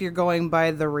story. And if you're going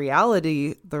by the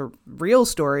reality, the real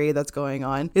story that's going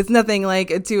on, it's nothing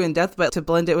like too in depth, but to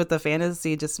blend it with the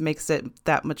fantasy just makes it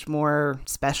that much more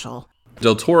special.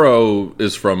 Del Toro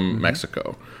is from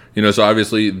Mexico. So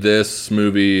obviously this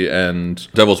movie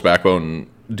and Devil's Backbone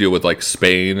deal with like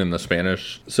Spain and the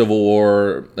Spanish Civil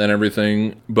War and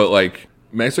everything. But like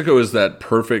Mexico is that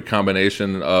perfect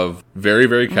combination of very,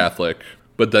 very Catholic,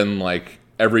 but then like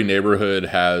every neighborhood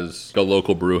has a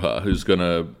local bruja who's going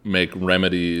to make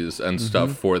remedies and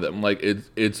stuff for them. Like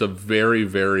it's a very,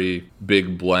 very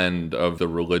big blend of the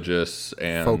religious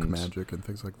and folk magic and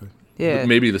things like that. Yeah.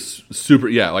 Maybe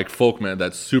the like folk man,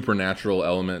 that supernatural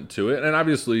element to it. And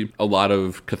obviously a lot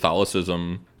of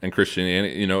Catholicism and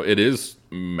Christianity, it is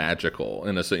magical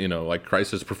in a sense, like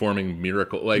Christ is performing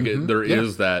miracle. Like there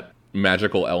is that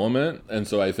magical element. And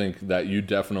so I think that you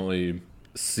definitely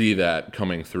see that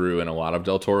coming through in a lot of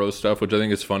Del Toro's stuff, which I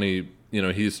think is funny.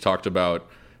 He's talked about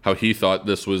how he thought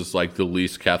this was like the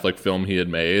least Catholic film he had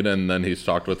made. And then he's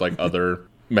talked with like other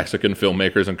Mexican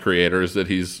filmmakers and creators that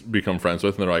he's become friends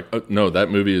with, and they're like, oh, no, that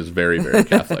movie is very, very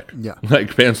Catholic. Yeah.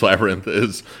 Like Pan's Labyrinth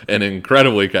is an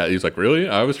incredibly Catholic. He's like, really?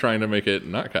 I was trying to make it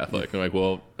not Catholic. I'm like,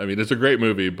 well, it's a great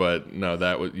movie, but no,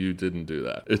 you didn't do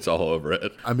that. It's all over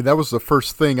it. That was the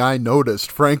first thing I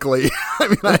noticed, frankly.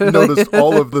 I noticed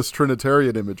all of this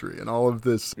Trinitarian imagery and all of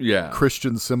this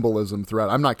Christian symbolism throughout.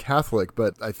 I'm not Catholic,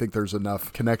 but I think there's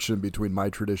enough connection between my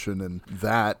tradition and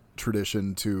that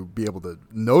tradition to be able to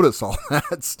notice all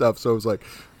that stuff. So it was like,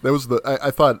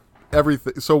 I thought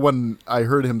everything. So when I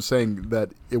heard him saying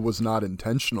that it was not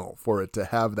intentional for it to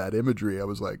have that imagery, I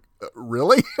was like,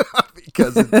 really?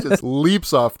 Because it just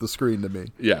leaps off the screen to me.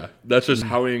 Yeah, that's just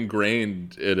how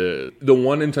ingrained it is. The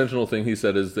one intentional thing he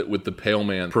said is that with the Pale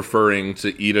Man preferring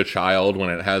to eat a child when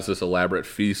it has this elaborate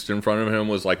feast in front of him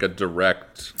was like a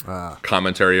direct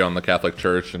commentary on the Catholic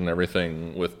Church and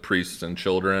everything with priests and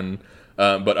children.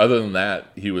 But other than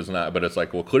that, he was not. But it's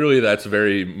like, well, clearly that's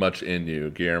very much in you,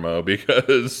 Guillermo,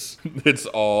 because it's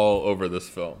all over this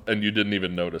film, and you didn't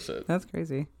even notice it. That's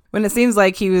crazy. When it seems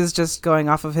like he was just going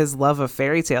off of his love of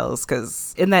fairy tales,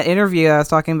 because in that interview I was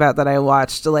talking about that I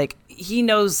watched, like, he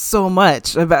knows so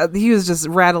much about, he was just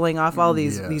rattling off all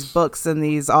these books and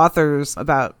these authors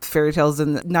about fairy tales,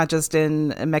 and not just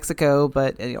in Mexico,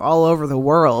 but all over the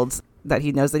world. That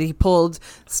he knows, that he pulled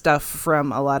stuff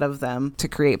from a lot of them to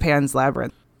create Pan's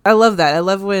Labyrinth. I love that. I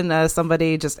love when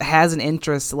somebody just has an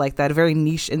interest like that, a very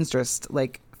niche interest,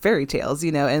 like fairy tales,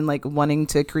 and like wanting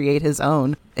to create his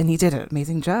own. And he did an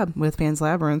amazing job with Pan's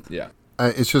Labyrinth. Yeah.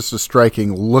 It's just a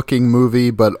striking looking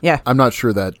movie, but Yeah. I'm not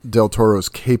sure that Del Toro's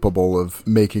capable of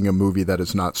making a movie that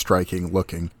is not striking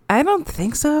looking. I don't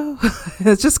think so.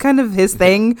 It's just kind of his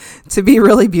thing to be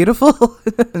really beautiful,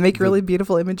 make really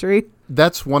beautiful imagery.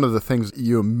 That's one of the things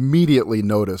you immediately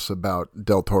notice about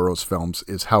Del Toro's films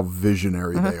is how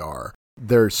visionary they are.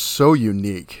 They're so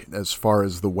unique as far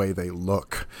as the way they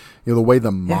look. You know, the way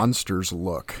the monsters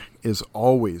look is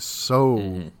always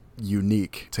so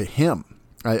unique to him.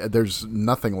 There's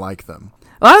nothing like them.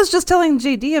 Well, I was just telling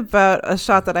JD about a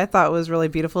shot that I thought was really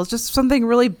beautiful. It's just something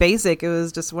really basic. It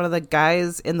was just one of the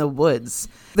guys in the woods.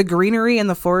 The greenery in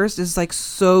the forest is like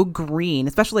so green,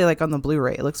 especially like on the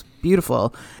Blu-ray. It looks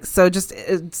beautiful. So just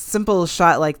a simple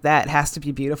shot like that has to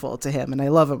be beautiful to him, and I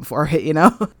love him for it, you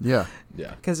know? Yeah.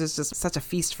 Yeah. Because it's just such a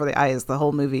feast for the eyes, the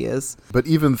whole movie is. But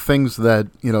even things that,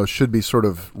 you know, should be sort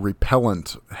of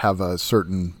repellent have a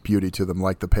certain beauty to them,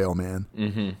 like the Pale Man.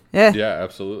 Yeah. Yeah,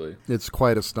 absolutely. It's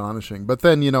quite astonishing. But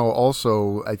then, you know,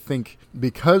 also, I think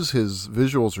because his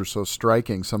visuals are so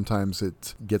striking, sometimes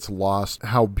it gets lost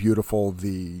how beautiful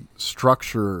the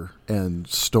structure and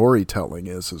storytelling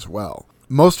is as well.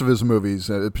 Most of his movies,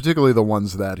 particularly the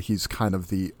ones that he's kind of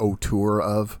the auteur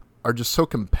of, are just so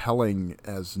compelling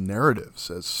as narratives,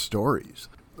 as stories.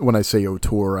 When I say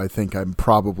auteur, I think I'm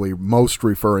probably most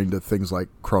referring to things like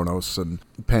Kronos and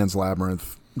Pan's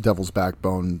Labyrinth, Devil's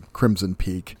Backbone, Crimson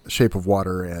Peak, Shape of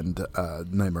Water, and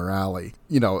Nightmare Alley.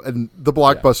 You know, and the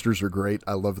blockbusters are great.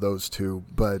 I love those too.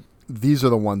 But these are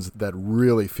the ones that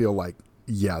really feel like,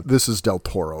 yeah, this is Del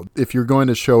Toro. If you're going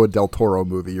to show a Del Toro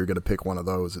movie, you're going to pick one of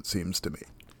those, it seems to me.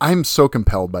 I'm so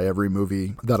compelled by every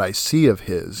movie that I see of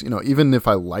his. You know, even if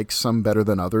I like some better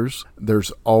than others,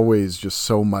 there's always just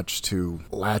so much to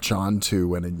latch on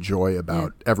to and enjoy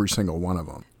about every single one of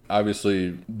them.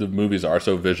 Obviously, the movies are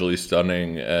so visually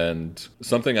stunning, and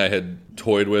something I had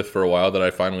toyed with for a while that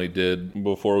I finally did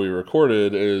before we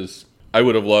recorded is I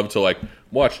would have loved to like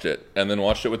watched it and then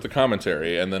watched it with the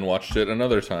commentary and then watched it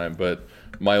another time, but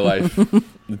my life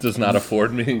does not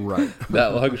afford me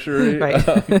that luxury.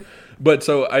 Right. But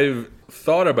so I've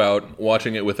thought about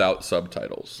watching it without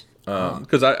subtitles.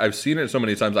 Because I've seen it so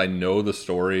many times, I know the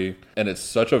story, and it's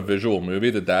such a visual movie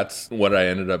that's what I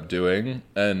ended up doing.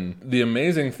 And the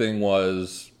amazing thing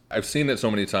was, I've seen it so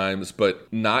many times,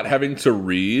 but not having to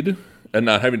read and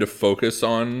not having to focus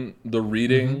on the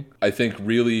reading, I think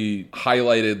really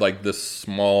highlighted like the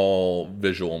small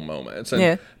visual moments.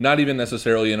 And not even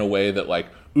necessarily in a way that like,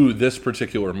 ooh, this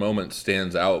particular moment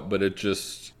stands out, but it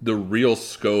just, the real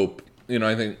scope. You know,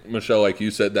 I think, Michelle, like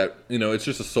you said, that, you know, it's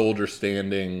just a soldier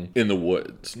standing in the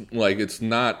woods. Like, it's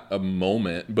not a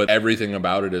moment, but everything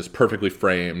about it is perfectly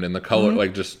framed. And the color,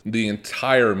 like, just the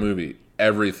entire movie,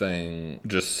 everything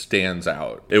just stands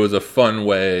out. It was a fun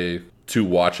way to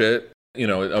watch it. You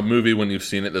know, a movie, when you've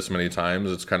seen it this many times,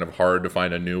 it's kind of hard to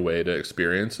find a new way to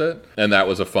experience it. And that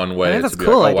was a fun way to be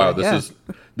cool like, oh, wow, idea.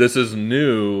 this is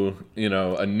new, you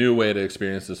know, a new way to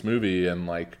experience this movie. And,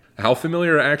 like, how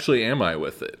familiar actually am I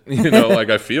with it? You know, like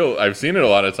I've seen it a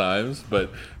lot of times, but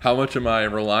how much am I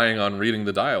relying on reading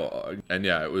the dialogue? And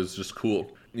yeah, it was just cool.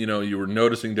 You know, you were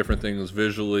noticing different things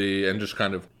visually and just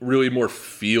kind of really more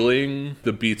feeling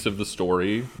the beats of the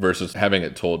story versus having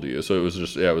it told to you. So it was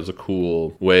just, it was a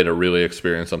cool way to really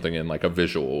experience something in like a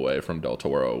visual way from Del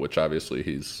Toro, which obviously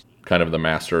he's kind of the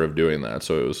master of doing that.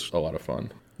 So it was a lot of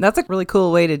fun. That's a really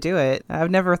cool way to do it. I've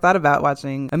never thought about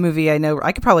watching a movie. I know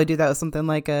I could probably do that with something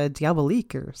like a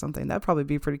Diabolique or something. That'd probably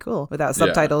be pretty cool without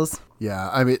subtitles.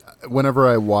 Yeah, I mean, whenever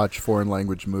I watch foreign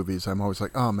language movies, I'm always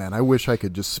like, oh man, I wish I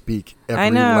could just speak every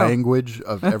language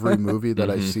of every movie that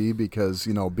I see, because,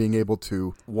 you know, being able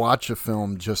to watch a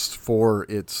film just for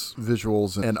its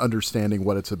visuals and understanding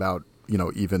what it's about, you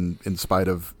know, even in spite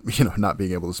of, you know, not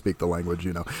being able to speak the language,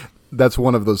 you know, that's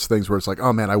one of those things where it's like,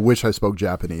 oh man, I wish I spoke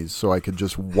Japanese so I could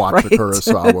just watch a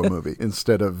Kurosawa movie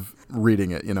instead of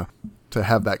reading it, you know. To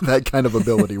have that kind of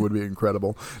ability would be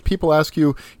incredible. People ask you,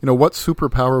 you know, what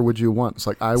superpower would you want? It's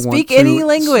like, I want to speak any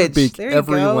language. Speak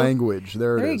every language.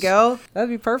 There it is. There you go. That'd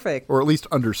be perfect. Or at least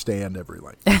understand every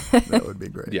language. That would be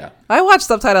great. Yeah. I watch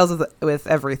subtitles with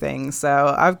everything,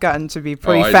 so I've gotten to be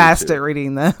pretty fast at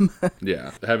reading them.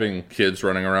 Yeah. Having kids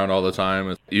running around all the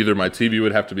time, either my TV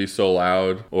would have to be so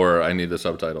loud or I need the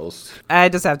subtitles. I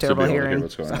just have terrible to be able hearing.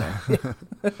 to hear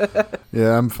what's going on.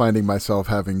 Yeah, I'm finding myself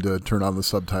having to turn on the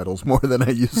subtitles more than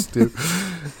I used to.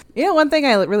 You know, one thing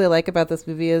I really like about this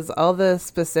movie is all the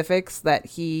specifics that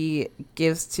he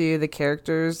gives to the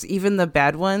characters, even the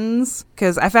bad ones.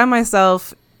 Because I found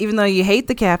myself, even though you hate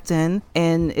the captain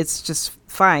and it's just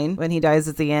fine when he dies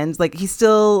at the end, like he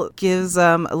still gives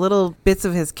little bits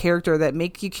of his character that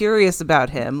make you curious about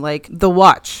him, like the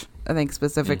watch. I think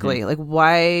specifically. Like,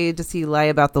 why does he lie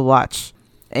about the watch?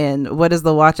 And what does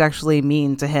the watch actually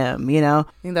mean to him? You know,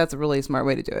 I think that's a really smart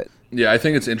way to do it. Yeah, I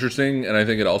think it's interesting, and I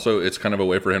think it's kind of a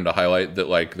way for him to highlight that,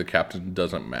 like, the captain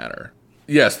doesn't matter.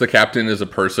 Yes, the captain is a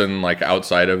person, like,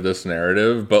 outside of this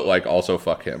narrative, but, like, also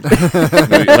fuck him.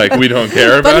 we don't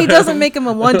care about him. But he doesn't make him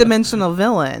a one-dimensional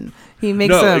villain. He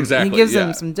makes he gives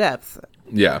him some depth.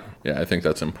 Yeah, I think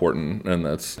that's important, and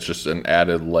that's just an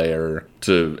added layer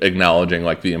to acknowledging,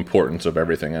 like, the importance of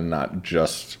everything and not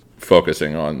just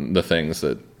focusing on the things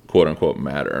that quote-unquote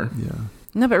matter. Yeah.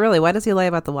 No, but really, why does he lie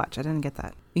about the watch? I didn't get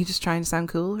that. You just trying to sound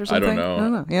cool or something? I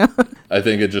don't know. Yeah. I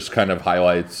think it just kind of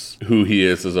highlights who he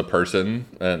is as a person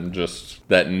and just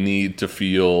that need to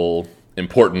feel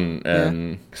important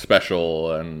and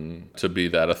special and to be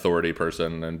that authority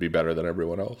person and be better than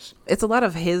everyone else. It's a lot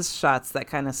of his shots that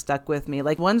kind of stuck with me.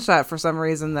 Like, one shot for some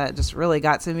reason that just really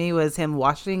got to me was him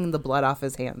washing the blood off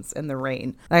his hands in the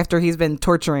rain after he's been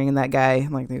torturing that guy.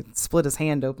 Like, they split his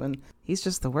hand open. He's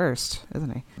just the worst,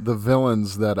 isn't he? The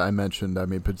villains that I mentioned, I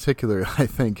mean, particularly, I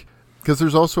think, because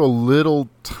there's also a little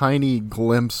tiny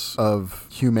glimpse of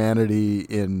humanity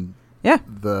in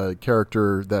the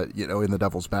character that, you know, in The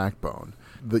Devil's Backbone.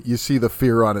 That you see the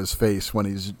fear on his face when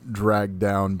he's dragged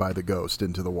down by the ghost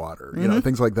into the water, you know,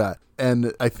 things like that.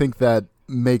 And I think that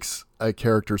makes a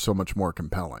character so much more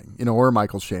compelling, you know, or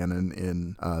Michael Shannon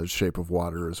in Shape of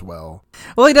Water as well.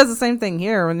 Well, he does the same thing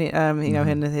here when, you know,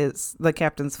 in the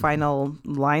captain's final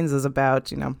lines is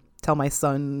about, you know, tell my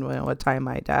son what time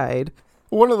I died.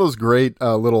 One of those great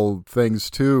little things,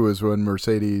 too, is when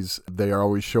Mercedes, they are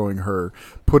always showing her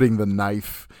putting the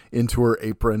knife into her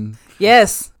apron.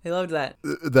 Yes, I loved that.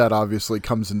 That obviously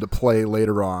comes into play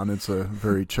later on. It's a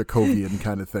very Chekhovian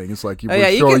kind of thing. It's like,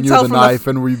 we're showing you the knife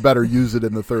and we better use it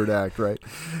in the third act, right?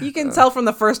 You can tell from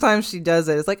the first time she does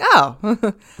it. It's like,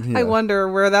 I wonder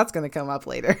where that's going to come up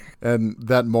later. And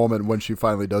that moment when she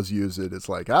finally does use it, it's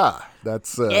like,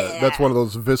 that's one of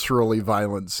those viscerally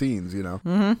violent scenes, you know?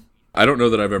 Mm-hmm. I don't know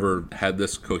that I've ever had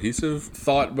this cohesive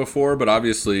thought before, but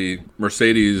obviously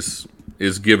Mercedes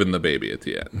is given the baby at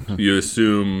the end. You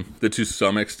assume that to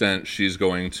some extent she's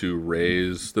going to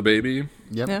raise the baby.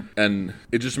 Yep. Yeah. And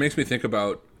it just makes me think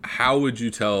about, how would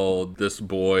you tell this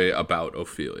boy about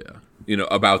Ophelia? You know,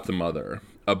 about the mother,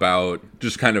 about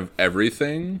just kind of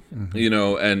everything, you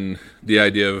know, and the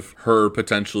idea of her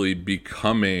potentially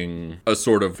becoming a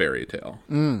sort of fairy tale.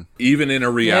 Even in a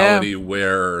reality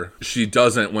where she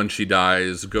doesn't, when she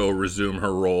dies, go resume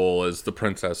her role as the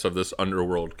princess of this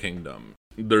underworld kingdom.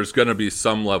 There's going to be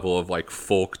some level of, like,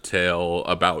 folk tale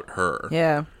about her.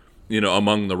 Yeah. You know,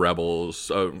 among the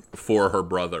rebels for her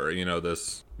brother, you know,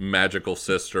 this magical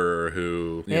sister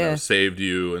who, you know, saved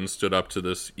you and stood up to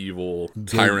this evil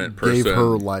tyrant person. Gave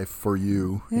her life for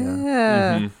you.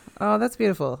 Yeah. Mm-hmm. Oh, that's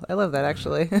beautiful. I love that,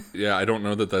 actually. Yeah, I don't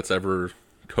know that that's ever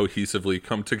cohesively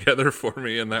come together for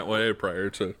me in that way prior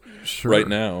to right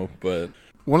now, but...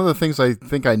 One of the things I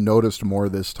think I noticed more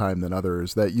this time than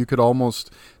others, that you could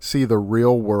almost see the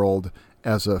real world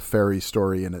as a fairy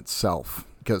story in itself.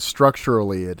 Because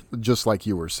structurally, it, just like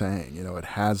you were saying, you know, it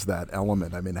has that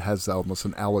element. I mean, it has almost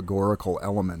an allegorical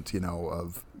element, you know,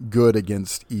 of good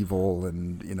against evil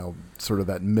and, you know, sort of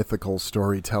that mythical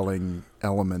storytelling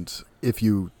element. If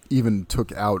you even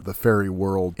took out the fairy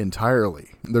world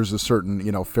entirely, there's a certain,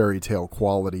 you know, fairy tale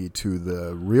quality to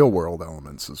the real world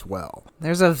elements as well.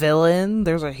 There's a villain,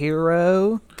 there's a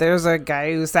hero, there's a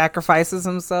guy who sacrifices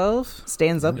himself,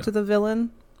 stands up to the villain.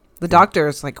 The Doctor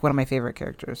is, like, one of my favorite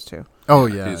characters, too. Oh,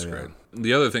 yeah. He's great.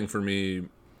 The other thing for me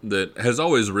that has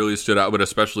always really stood out, but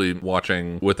especially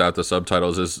watching without the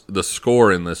subtitles, is the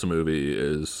score in this movie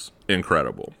is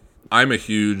incredible. I'm a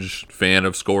huge fan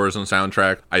of scores and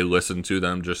soundtrack. I listen to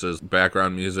them just as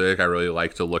background music. I really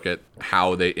like to look at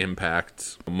how they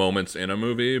impact moments in a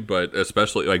movie, but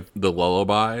especially, like, the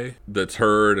lullaby that's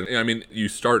heard. And I mean, you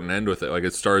start and end with it. Like,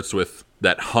 it starts with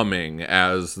that humming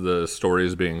as the story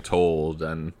is being told,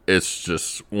 and it's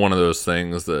just one of those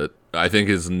things that I think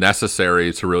is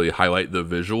necessary to really highlight the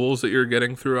visuals that you're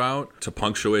getting throughout, to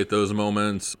punctuate those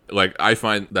moments. Like, I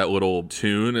find that little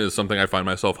tune is something I find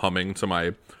myself humming to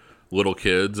my little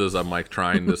kids as I'm, like,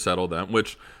 trying to settle them,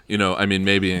 which, you know, I mean,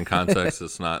 maybe in context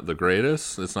it's not the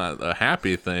greatest, it's not a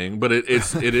happy thing, but it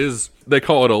is, they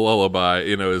call it a lullaby,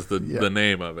 you know, is the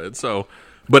name of it. So,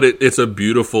 but it's a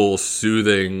beautiful,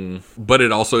 soothing, but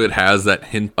it has that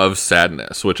hint of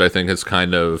sadness, which I think is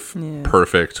kind of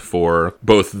perfect for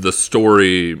both the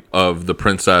story of the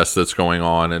princess that's going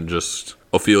on and just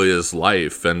Ophelia's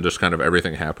life and just kind of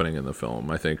everything happening in the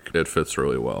film. I think it fits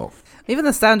really well. Even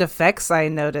the sound effects I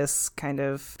notice kind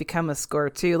of become a score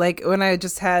too. Like when I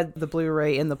just had the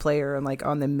Blu-ray in the player and like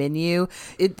on the menu,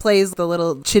 it plays the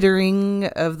little chittering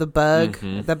of the bug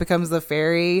that becomes the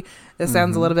fairy. It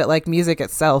sounds a little bit like music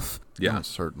itself. Yeah. Oh,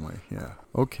 certainly. Yeah.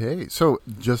 Okay. So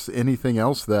just anything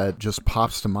else that just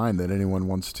pops to mind that anyone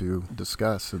wants to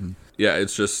discuss? And Yeah,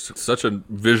 it's just such a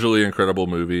visually incredible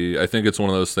movie. I think it's one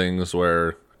of those things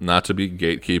where, not to be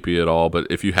gatekeepy at all, but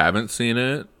if you haven't seen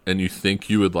it and you think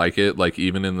you would like it, like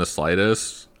even in the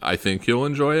slightest, I think you'll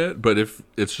enjoy it. But if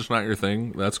it's just not your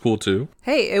thing, that's cool too.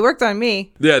 Hey, it worked on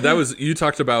me. Yeah, that was, you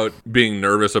talked about being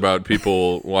nervous about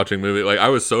people watching movie. Like I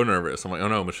was so nervous. I'm like, oh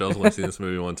no, Michelle's only seen this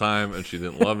movie one time and she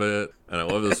didn't love it. And I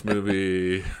love this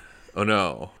movie. Oh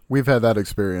no. we've had that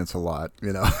experience a lot,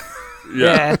 you know.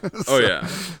 Yeah. Oh yeah.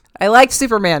 I liked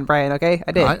Superman, Brian. Okay,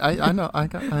 I did. I know. I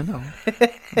know.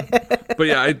 But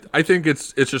yeah, I think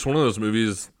it's just one of those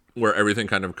movies where everything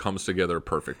kind of comes together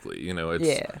perfectly. You know,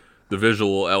 it's the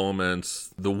visual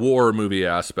elements, the war movie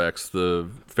aspects, the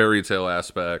fairy tale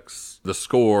aspects, the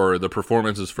score, the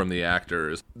performances from the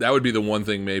actors. That would be the one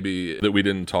thing maybe that we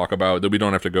didn't talk about, that we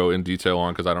don't have to go in detail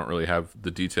on because I don't really have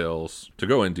the details to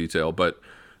go in detail. But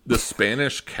the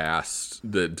Spanish cast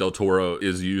that Del Toro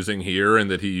is using here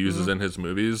and that he uses in his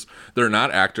movies, they're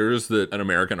not actors that an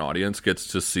American audience gets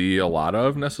to see a lot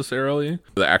of necessarily.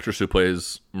 The actress who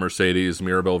plays Mercedes,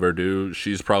 Mirabel Verdú,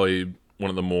 she's probably one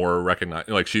of the more recognized,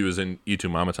 like she was in Y Tu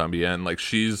Mama Tambien. Like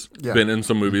she's been in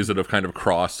some movies that have kind of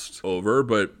crossed over,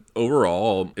 but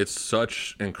overall, it's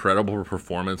such incredible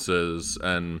performances,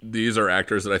 and these are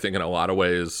actors that I think in a lot of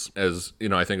ways, as you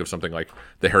know, I think of something like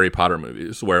the Harry Potter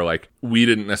movies, where like we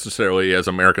didn't necessarily as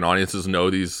American audiences know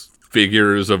these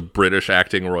figures of British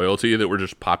acting royalty that were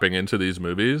just popping into these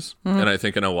movies. And I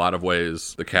think in a lot of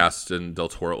ways, the cast in Del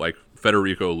Toro, like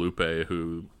Federico Lupe,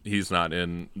 who he's not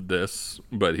in this,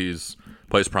 but he's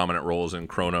plays prominent roles in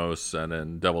Kronos and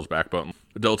in Devil's Backbone.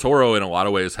 Del Toro, in a lot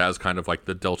of ways, has kind of like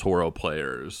the Del Toro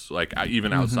players, like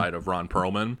even outside of Ron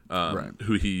Perlman,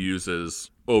 who he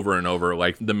uses over and over.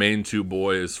 Like the main two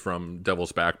boys from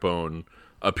Devil's Backbone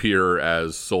appear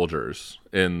as soldiers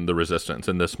in the Resistance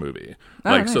in this movie.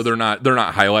 So they're not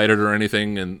highlighted or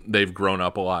anything, and they've grown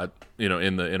up a lot, you know,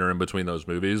 in the interim between those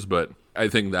movies. But I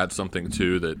think that's something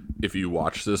too that if you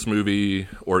watch this movie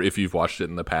or if you've watched it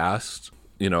in the past,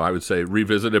 you know, I would say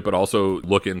revisit it, but also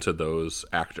look into those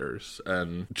actors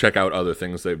and check out other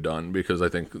things they've done, because I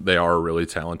think they are a really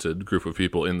talented group of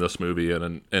people in this movie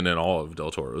and in all of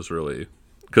Del Toro's, really.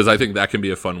 Because I think that can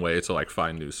be a fun way to like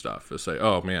find new stuff. To say,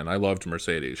 oh man, I loved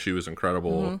Mercedes. She was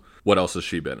incredible. What else has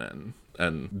she been in?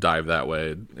 And dive that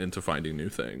way into finding new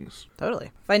things.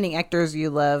 Totally. Finding actors you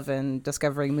love and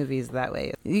discovering movies that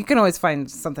way. You can always find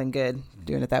something good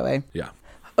doing it that way. Yeah.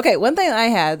 Okay, one thing I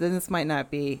had, and this might not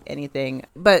be anything,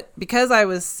 but because I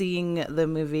was seeing the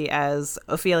movie as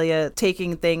Ophelia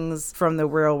taking things from the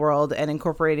real world and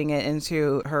incorporating it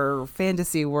into her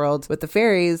fantasy world with the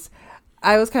fairies,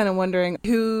 I was kind of wondering,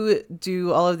 who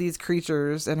do all of these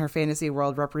creatures in her fantasy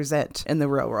world represent in the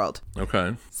real world?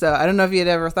 Okay. So I don't know if you'd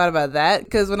ever thought about that,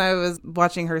 because when I was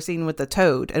watching her scene with the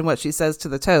toad and what she says to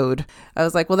the toad, I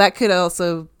was like, well, that could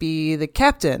also be the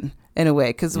captain in a way,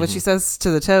 because what she says to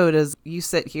the toad is, you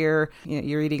sit here, you know,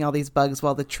 you're eating all these bugs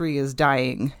while the tree is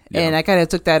dying. And I kind of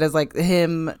took that as like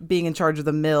him being in charge of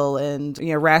the mill and,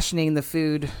 you know, rationing the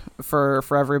food for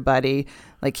everybody.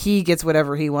 Like he gets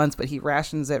whatever he wants, but he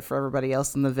rations it for everybody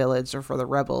else in the village or for the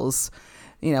rebels.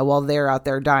 You know, while they're out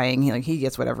there dying, he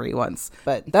gets whatever he wants.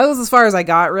 But that was as far as I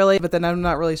got, really. But then I'm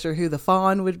not really sure who the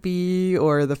fawn would be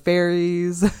or the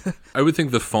fairies. I would think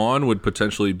the fawn would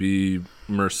potentially be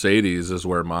Mercedes, is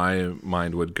where my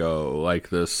mind would go. Like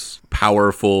this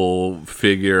powerful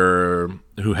figure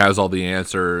who has all the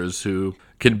answers, who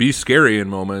can be scary in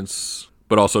moments,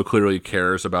 but also clearly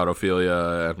cares about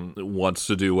Ophelia and wants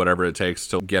to do whatever it takes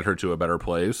to get her to a better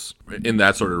place. In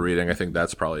that sort of reading, I think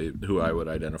that's probably who I would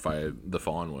identify the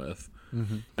fawn with.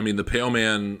 I mean, the Pale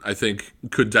Man, I think,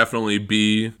 could definitely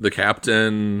be the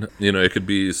captain. You know, it could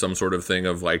be some sort of thing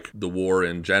of like the war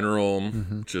in general.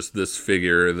 Just this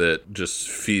figure that just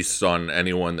feasts on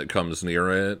anyone that comes near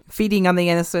it. Feeding on the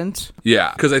innocent.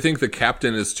 Yeah, because I think the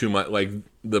captain is too much like...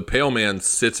 The Pale Man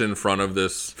sits in front of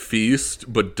this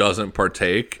feast but doesn't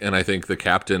partake, and I think the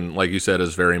captain, like you said,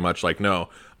 is very much like, no,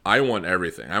 I want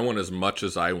everything. I want as much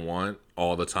as I want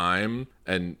all the time,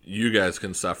 and you guys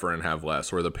can suffer and have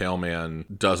less, where the Pale Man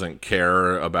doesn't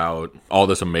care about all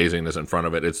this amazingness in front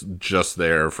of it. It's just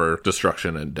there for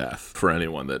destruction and death for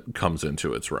anyone that comes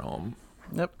into its realm.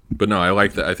 Yep. But no, I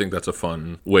like that. I think that's a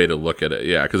fun way to look at it.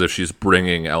 Yeah, because if she's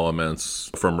bringing elements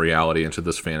from reality into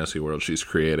this fantasy world she's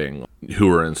creating,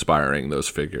 who are inspiring those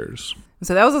figures.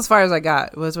 So that was as far as I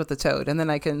got, was with the toad. And then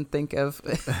I couldn't think of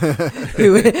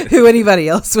who anybody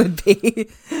else would be.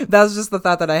 That was just the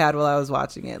thought that I had while I was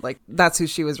watching it. Like, that's who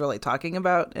she was really talking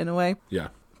about in a way. Yeah.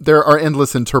 There are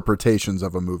endless interpretations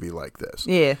of a movie like this.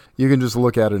 Yeah. You can just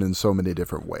look at it in so many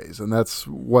different ways. And that's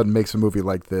what makes a movie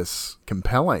like this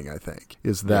compelling, I think,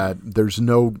 is that there's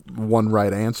no one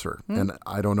right answer. And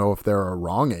I don't know if there are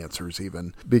wrong answers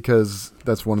even, because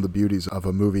that's one of the beauties of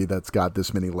a movie that's got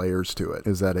this many layers to it,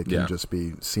 is that it can just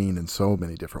be seen in so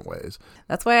many different ways.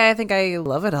 That's why I think I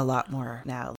love it a lot more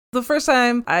now. The first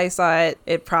time I saw it,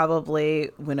 it probably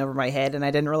went over my head and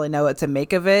I didn't really know what to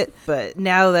make of it. But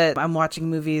now that I'm watching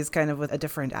movies kind of with a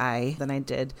different eye than I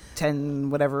did 10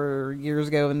 whatever years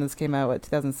ago when this came out,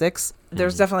 2006,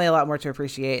 there's definitely a lot more to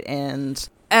appreciate. And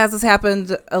as has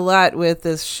happened a lot with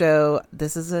this show,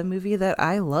 this is a movie that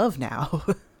I love now.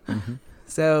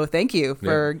 So thank you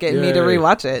for getting me to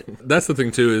rewatch it. That's the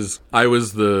thing, too, is I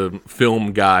was the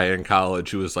film guy in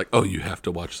college who was like, oh, you have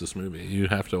to watch this movie. You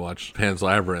have to watch Pan's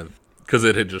Labyrinth. Because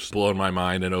it had just blown my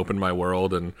mind and opened my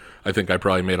world. And I think I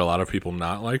probably made a lot of people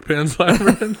not like Pan's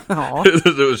Labyrinth.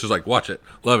 It was just like, watch it.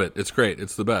 Love it. It's great.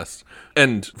 It's the best.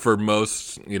 And for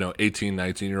most, 18,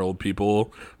 19-year-old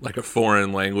people, like a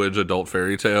foreign language adult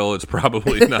fairy tale, it's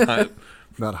probably not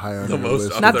high on the your most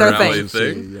list. up Not their their alley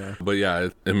thing. thing. Yeah. But yeah,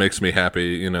 it makes me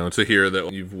happy, to hear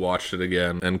that you've watched it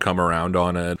again and come around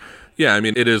on it. Yeah, I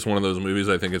mean, it is one of those movies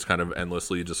I think it's kind of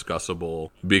endlessly discussable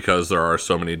because there are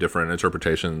so many different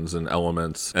interpretations and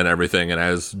elements and everything. And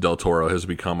as Del Toro has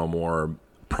become a more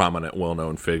prominent,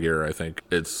 well-known figure, I think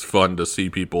it's fun to see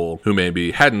people who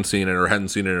maybe hadn't seen it or hadn't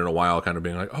seen it in a while kind of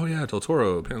being like, oh yeah, Del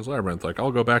Toro, Pan's Labyrinth, like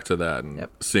I'll go back to that. And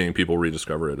seeing people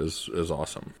rediscover it is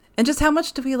awesome. And just how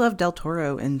much do we love Del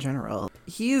Toro in general?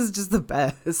 He is just the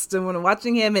best. And when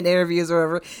watching him in interviews or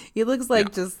whatever, he looks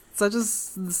like just such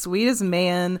the sweetest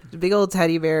man. Big old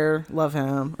teddy bear. Love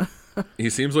him. He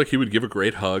seems like he would give a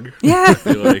great hug. Yeah.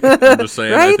 I'm just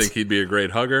saying, Right? I think he'd be a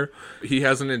great hugger. He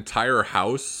has an entire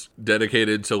house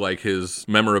dedicated to like his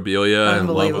memorabilia and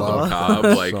love of the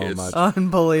macabre. Like So it's much.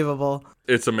 Unbelievable.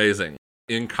 It's amazing.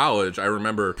 In college, I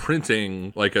remember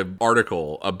printing like an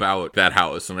article about that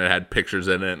house, and it had pictures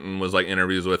in it and was like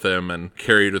interviews with him and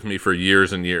carried with me for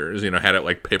years and years, had it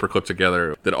like paperclip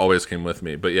together that always came with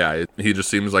me. But yeah, he just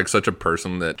seems like such a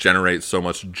person that generates so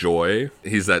much joy.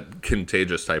 He's that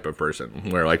contagious type of person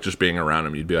where like just being around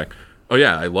him, you'd be like, oh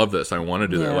yeah, I love this. I want to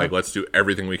do that. Like, let's do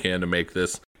everything we can to make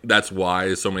this. That's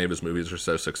why so many of his movies are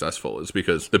so successful, is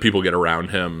because the people get around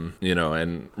him,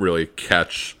 and really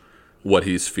catch what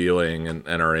he's feeling and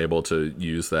are able to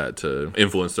use that to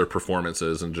influence their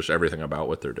performances and just everything about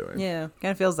what they're doing. Yeah,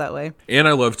 kind of feels that way. And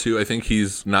I love, too, I think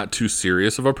he's not too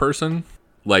serious of a person.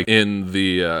 Like in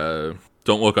the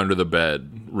Don't Look Under the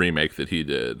Bed remake that he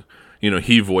did,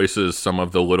 he voices some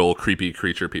of the little creepy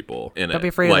creature people in it. Don't be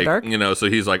afraid of the dark. So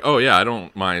he's like, oh yeah, I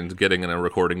don't mind getting in a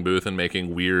recording booth and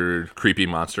making weird, creepy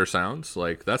monster sounds.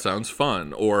 Like, that sounds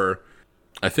fun. Or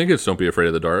I think it's Don't Be Afraid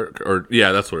of the Dark. Or,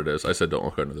 yeah, that's what it is. I said Don't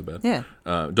Look Under the Bed. Yeah.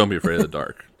 Don't Be Afraid of the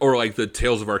Dark. Or like the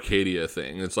Tales of Arcadia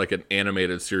thing. It's like an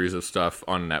animated series of stuff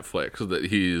on Netflix that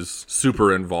he's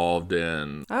super involved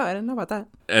in. Oh, I didn't know about that.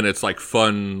 And it's like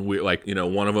fun.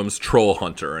 One of them's Troll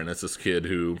Hunter, and it's this kid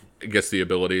who gets the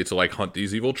ability to like hunt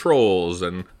these evil trolls.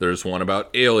 And there's one about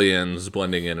aliens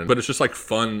blending in. But it's just like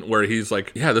fun where he's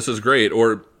like, yeah, this is great.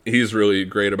 Or he's really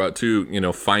great about too,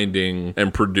 finding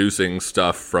and producing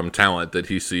stuff from talent that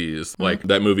he sees. Like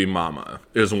that movie Mama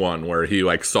is one where he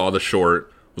like saw the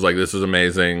short, was like, this is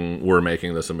amazing, we're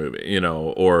making this a movie,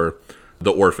 or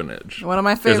The Orphanage. One of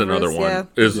my favorites. Is another one.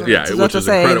 Yeah. Which is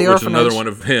incredible. Which is another one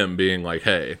of him being like,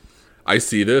 hey, I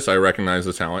see this, I recognize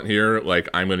the talent here, like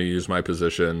I'm going to use my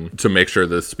position to make sure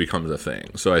this becomes a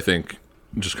thing. So I think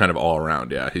just kind of all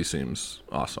around, he seems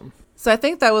awesome. So I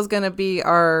think that was going to be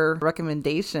our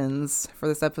recommendations for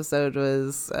this episode,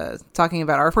 was talking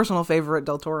about our personal favorite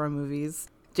Del Toro movies.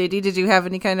 JD, did you have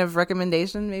any kind of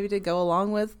recommendation maybe to go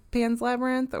along with Pan's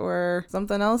Labyrinth or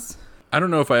something else? I don't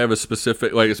know if I have a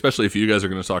specific, like, especially if you guys are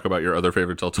going to talk about your other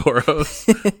favorite Del Toros.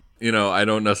 I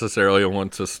don't necessarily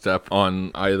want to step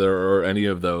on either or any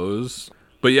of those.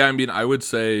 But yeah, I mean, I would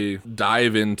say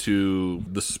dive into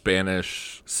the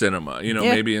Spanish cinema.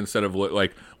 Maybe instead of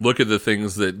look at the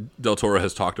things that Del Toro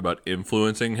has talked about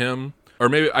influencing him. Or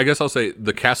maybe, I guess I'll say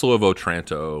The Castle of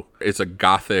Otranto. It's a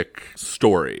Gothic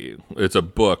story. It's a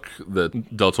book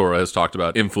that Del Toro has talked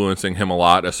about influencing him a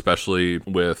lot, especially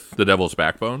with The Devil's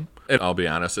Backbone. And I'll be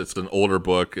honest, it's an older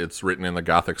book. It's written in the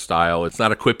Gothic style. It's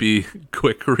not a quippy,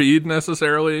 quick read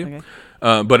necessarily. Okay.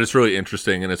 But it's really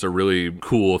interesting, and it's a really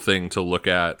cool thing to look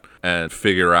at and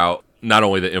figure out not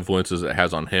only the influences it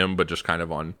has on him, but just kind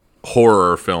of on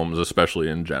horror films, especially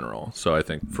in general. So I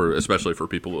think especially for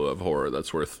people who love horror,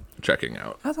 that's worth checking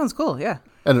out. That sounds cool. Yeah.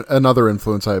 And another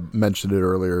influence, I mentioned it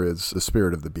earlier, is The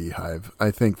Spirit of the Beehive.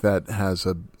 I think that has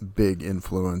a big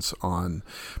influence on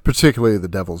particularly The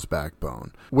Devil's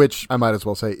Backbone, which I might as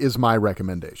well say is my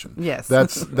recommendation. Yes.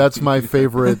 That's my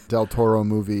favorite Del Toro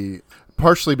movie.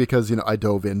 Partially because, I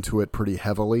dove into it pretty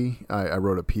heavily. I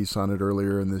wrote a piece on it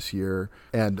earlier in this year.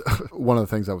 And one of the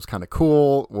things that was kind of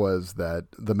cool was that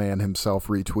the man himself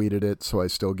retweeted it. So I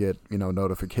still get,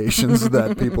 notifications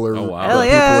that people are, people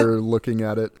are looking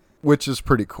at it, which is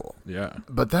pretty cool. Yeah.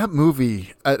 But that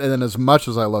movie, and as much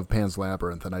as I love Pan's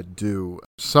Labyrinth, and I do,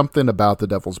 something about The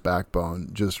Devil's Backbone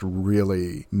just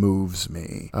really moves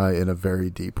me in a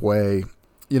very deep way.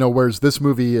 Whereas this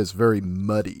movie is very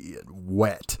muddy and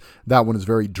wet, that one is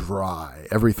very dry.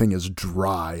 Everything is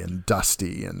dry and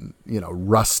dusty and,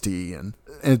 rusty.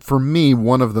 And for me,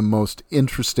 one of the most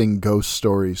interesting ghost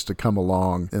stories to come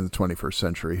along in the 21st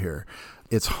century here.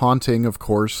 It's haunting, of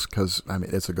course, because,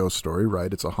 it's a ghost story,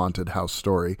 right? It's a haunted house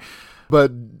story.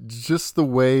 But just the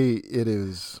way it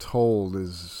is told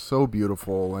is so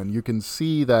beautiful, and you can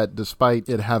see that despite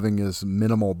it having this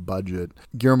minimal budget,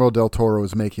 Guillermo del Toro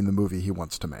is making the movie he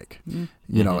wants to make.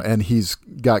 And he's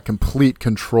got complete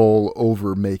control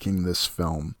over making this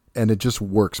film, and it just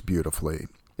works beautifully.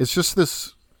 It's just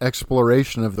this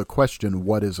exploration of the question,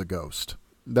 what is a ghost?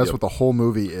 That's what the whole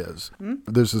movie is.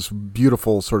 There's this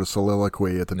beautiful sort of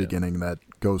soliloquy at the beginning that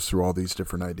goes through all these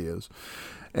different ideas.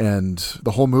 And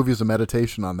the whole movie is a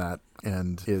meditation on that.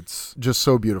 And it's just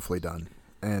so beautifully done.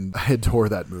 And I adore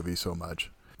that movie so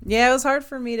much. Yeah, it was hard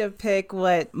for me to pick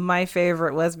what my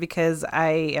favorite was because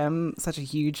I am such a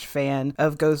huge fan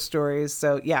of ghost stories.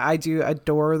 So yeah, I do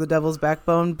adore The Devil's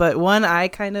Backbone. But one I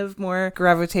kind of more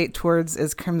gravitate towards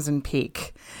is Crimson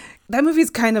Peak. That movie's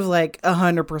kind of like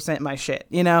 100% my shit,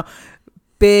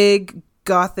 Big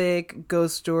gothic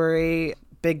ghost story,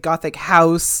 big gothic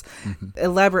house,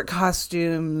 elaborate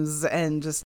costumes, and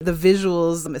just the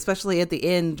visuals, especially at the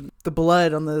end, the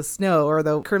blood on the snow or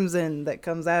the crimson that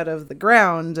comes out of the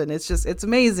ground. And it's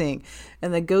amazing.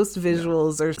 And the ghost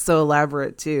visuals are so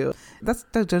elaborate too. That's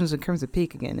Doug Jones and Crimson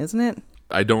Peak again, isn't it?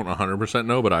 I don't 100%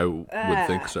 know, but I would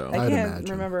think so. I can't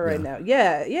remember right now.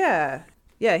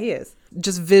 Yeah, he is.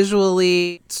 Just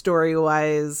visually,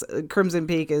 story-wise, Crimson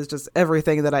Peak is just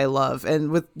everything that I love.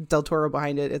 And with Del Toro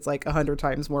behind it, it's like 100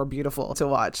 times more beautiful to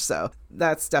watch. So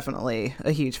that's definitely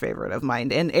a huge favorite of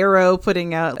mine. And Arrow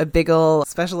putting out a big ol'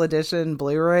 special edition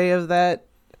Blu-ray of that.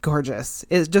 Gorgeous.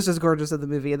 It's just as gorgeous as the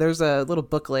movie. There's a little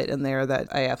booklet in there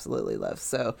that I absolutely love.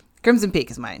 So Crimson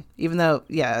Peak is mine. Even though,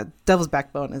 Devil's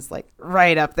Backbone is like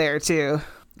right up there too.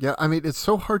 Yeah, it's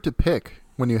so hard to pick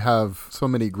when you have so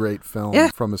many great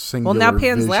films from a singular Well, now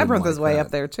Pan's Labyrinth like is way that.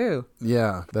 up there too.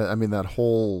 Yeah, that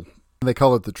whole, they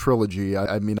call it the trilogy.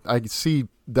 I see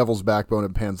Devil's Backbone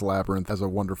and Pan's Labyrinth as a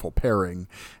wonderful pairing,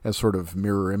 as sort of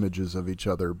mirror images of each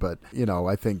other. But,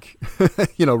 I think,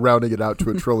 rounding it out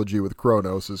to a trilogy with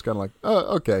Kronos is kind of like,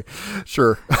 oh, okay,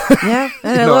 sure. Yeah,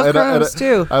 and I love Kronos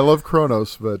too. I love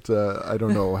Kronos, but I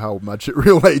don't know how much it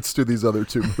relates to these other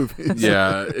two movies.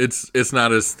 Yeah, it's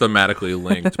not as thematically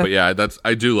linked, but yeah,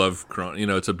 I do love Kronos.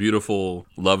 It's a beautiful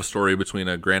love story between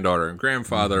a granddaughter and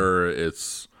grandfather.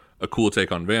 It's a cool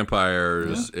take on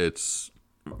vampires. Yeah. It's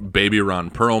baby Ron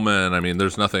Perlman.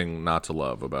 There's nothing not to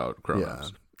love about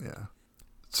Kronos. Yeah.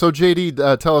 So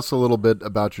JD, tell us a little bit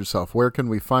about yourself. Where can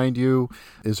we find you?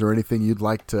 Is there anything you'd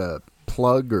like to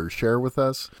plug or share with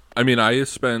us? I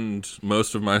spend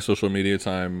most of my social media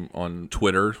time on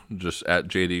Twitter, just at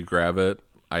JD Gravitt.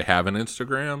 I have an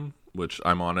Instagram, which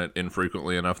I'm on it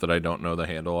infrequently enough that I don't know the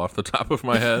handle off the top of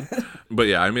my head. But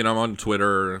yeah, I'm on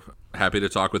Twitter. Happy to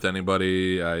talk with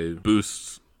anybody. I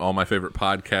boost all my favorite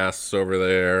podcasts over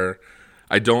there.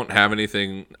 I don't have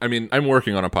anything. I'm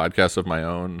working on a podcast of my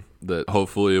own that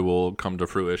hopefully will come to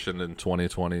fruition in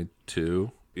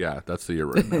 2022. Yeah, that's the year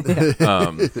we're in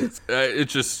now.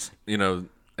 It's just,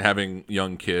 having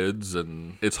young kids,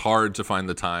 and it's hard to find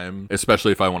the time,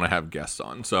 especially if I want to have guests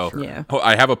on. So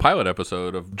I have a pilot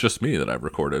episode of just me that I've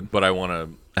recorded, but I want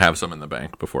to have some in the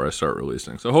bank before I start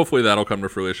releasing. So hopefully that'll come to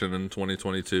fruition in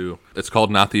 2022. It's called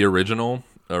Not the Original,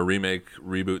 a remake,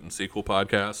 reboot, and sequel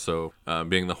podcast. So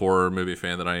being the horror movie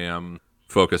fan that I am,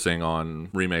 focusing on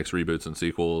remakes, reboots, and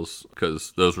sequels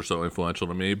because those were so influential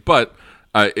to me. But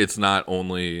it's not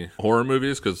only horror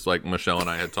movies, because like Michelle and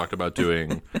I had talked about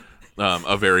doing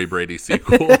a Very Brady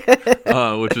sequel,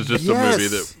 which is just a movie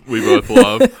that we both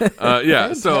love.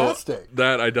 So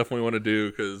that I definitely want to do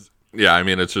because Yeah, I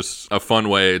mean, it's just a fun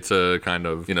way to kind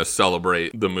of,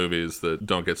 celebrate the movies that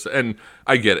don't get... And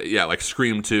I get it. Yeah, like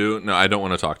Scream 2. No, I don't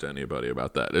want to talk to anybody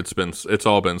about that. It's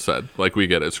all been said. Like, we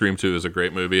get it. Scream 2 is a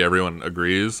great movie. Everyone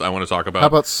agrees. I want to talk about... How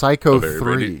about Psycho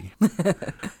 3?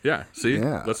 Yeah, see?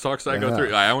 Yeah. Let's talk Psycho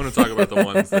 3. I want to talk about the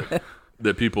ones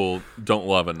that people don't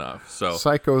love enough. So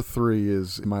Psycho 3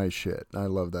 is my shit. I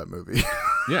love that movie.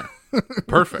 Yeah.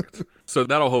 Perfect. So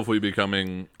that'll hopefully be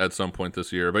coming at some point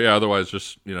this year. But yeah, otherwise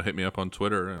just, hit me up on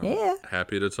Twitter. Yeah.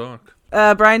 Happy to talk.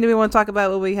 Brian, do we want to talk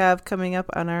about what we have coming up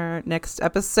on our next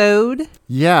episode?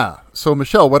 Yeah. So,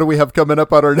 Michelle, what do we have coming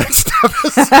up on our next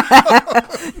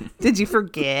episode? Did you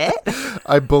forget?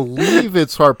 I believe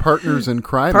it's our Partners in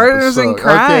Crime Partners episode. in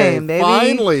Crime, okay, baby.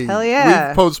 Finally. Hell yeah.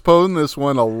 We've postponed this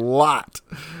one a lot.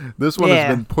 This one Yeah.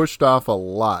 has been pushed off a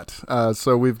lot.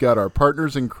 So we've got our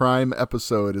Partners in Crime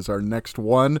episode is our next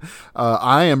one.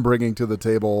 I am bringing to the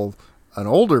table an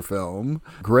older film,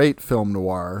 great film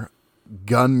noir,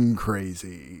 Gun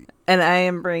Crazy. And I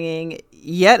am bringing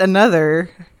yet another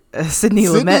Sidney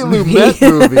Lumet movie,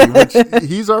 which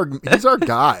he's our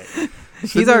guy.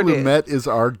 He's our dude. Lumet is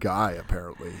our guy,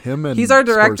 apparently. Him and he's our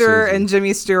director, Scorsese. and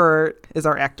Jimmy Stewart is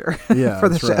our actor Yeah, for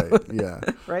the that's show. right. Yeah.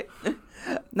 Right?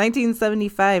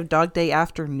 1975, Dog Day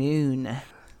Afternoon.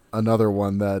 Another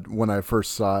one that when I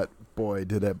first saw it, boy,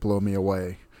 did it blow me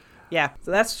away. Yeah,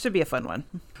 so that should be a fun one.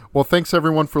 Well, thanks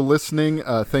everyone for listening.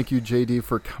 Thank you, JD,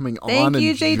 for coming on Thank you,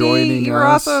 and JD. joining You were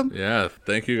us. awesome. Yeah.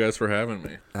 Thank you guys for having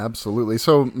me. Absolutely.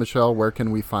 So, Michelle, where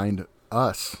can we find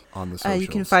us on the socials? You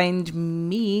can find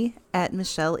me at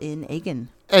Michelle in Egan.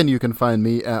 And you can find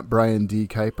me at Brian D.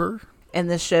 Kuiper. And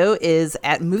the show is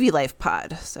at Movie Life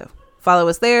Pod. So follow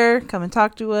us there. Come and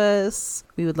talk to us.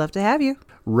 We would love to have you.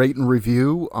 Rate and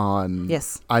review on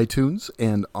Yes. iTunes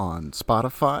and on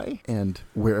Spotify and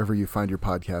wherever you find your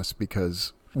podcasts,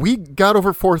 because we got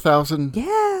over 4,000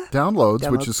 downloads,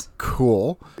 which is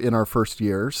cool in our first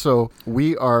year. So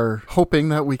we are hoping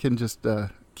that we can just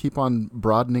keep on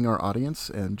broadening our audience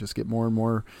and just get more and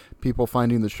more people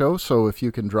finding the show. So if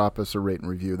you can drop us a rate and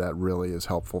review, that really is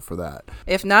helpful for that.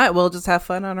 If not, we'll just have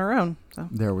fun on our own. So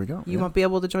There we go. you won't be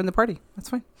able to join the party. That's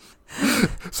fine.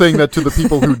 Saying that to the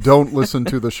people who don't listen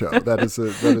to the show. That is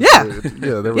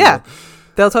there we go.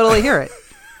 They'll totally hear it.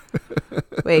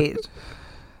 Wait.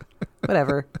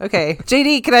 Whatever. Okay.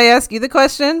 JD, can I ask you the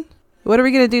question? What are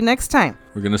we going to do next time?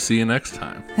 We're going to see you next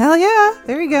time. Hell yeah.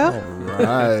 There we go. All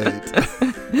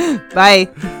right. Bye.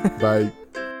 Bye.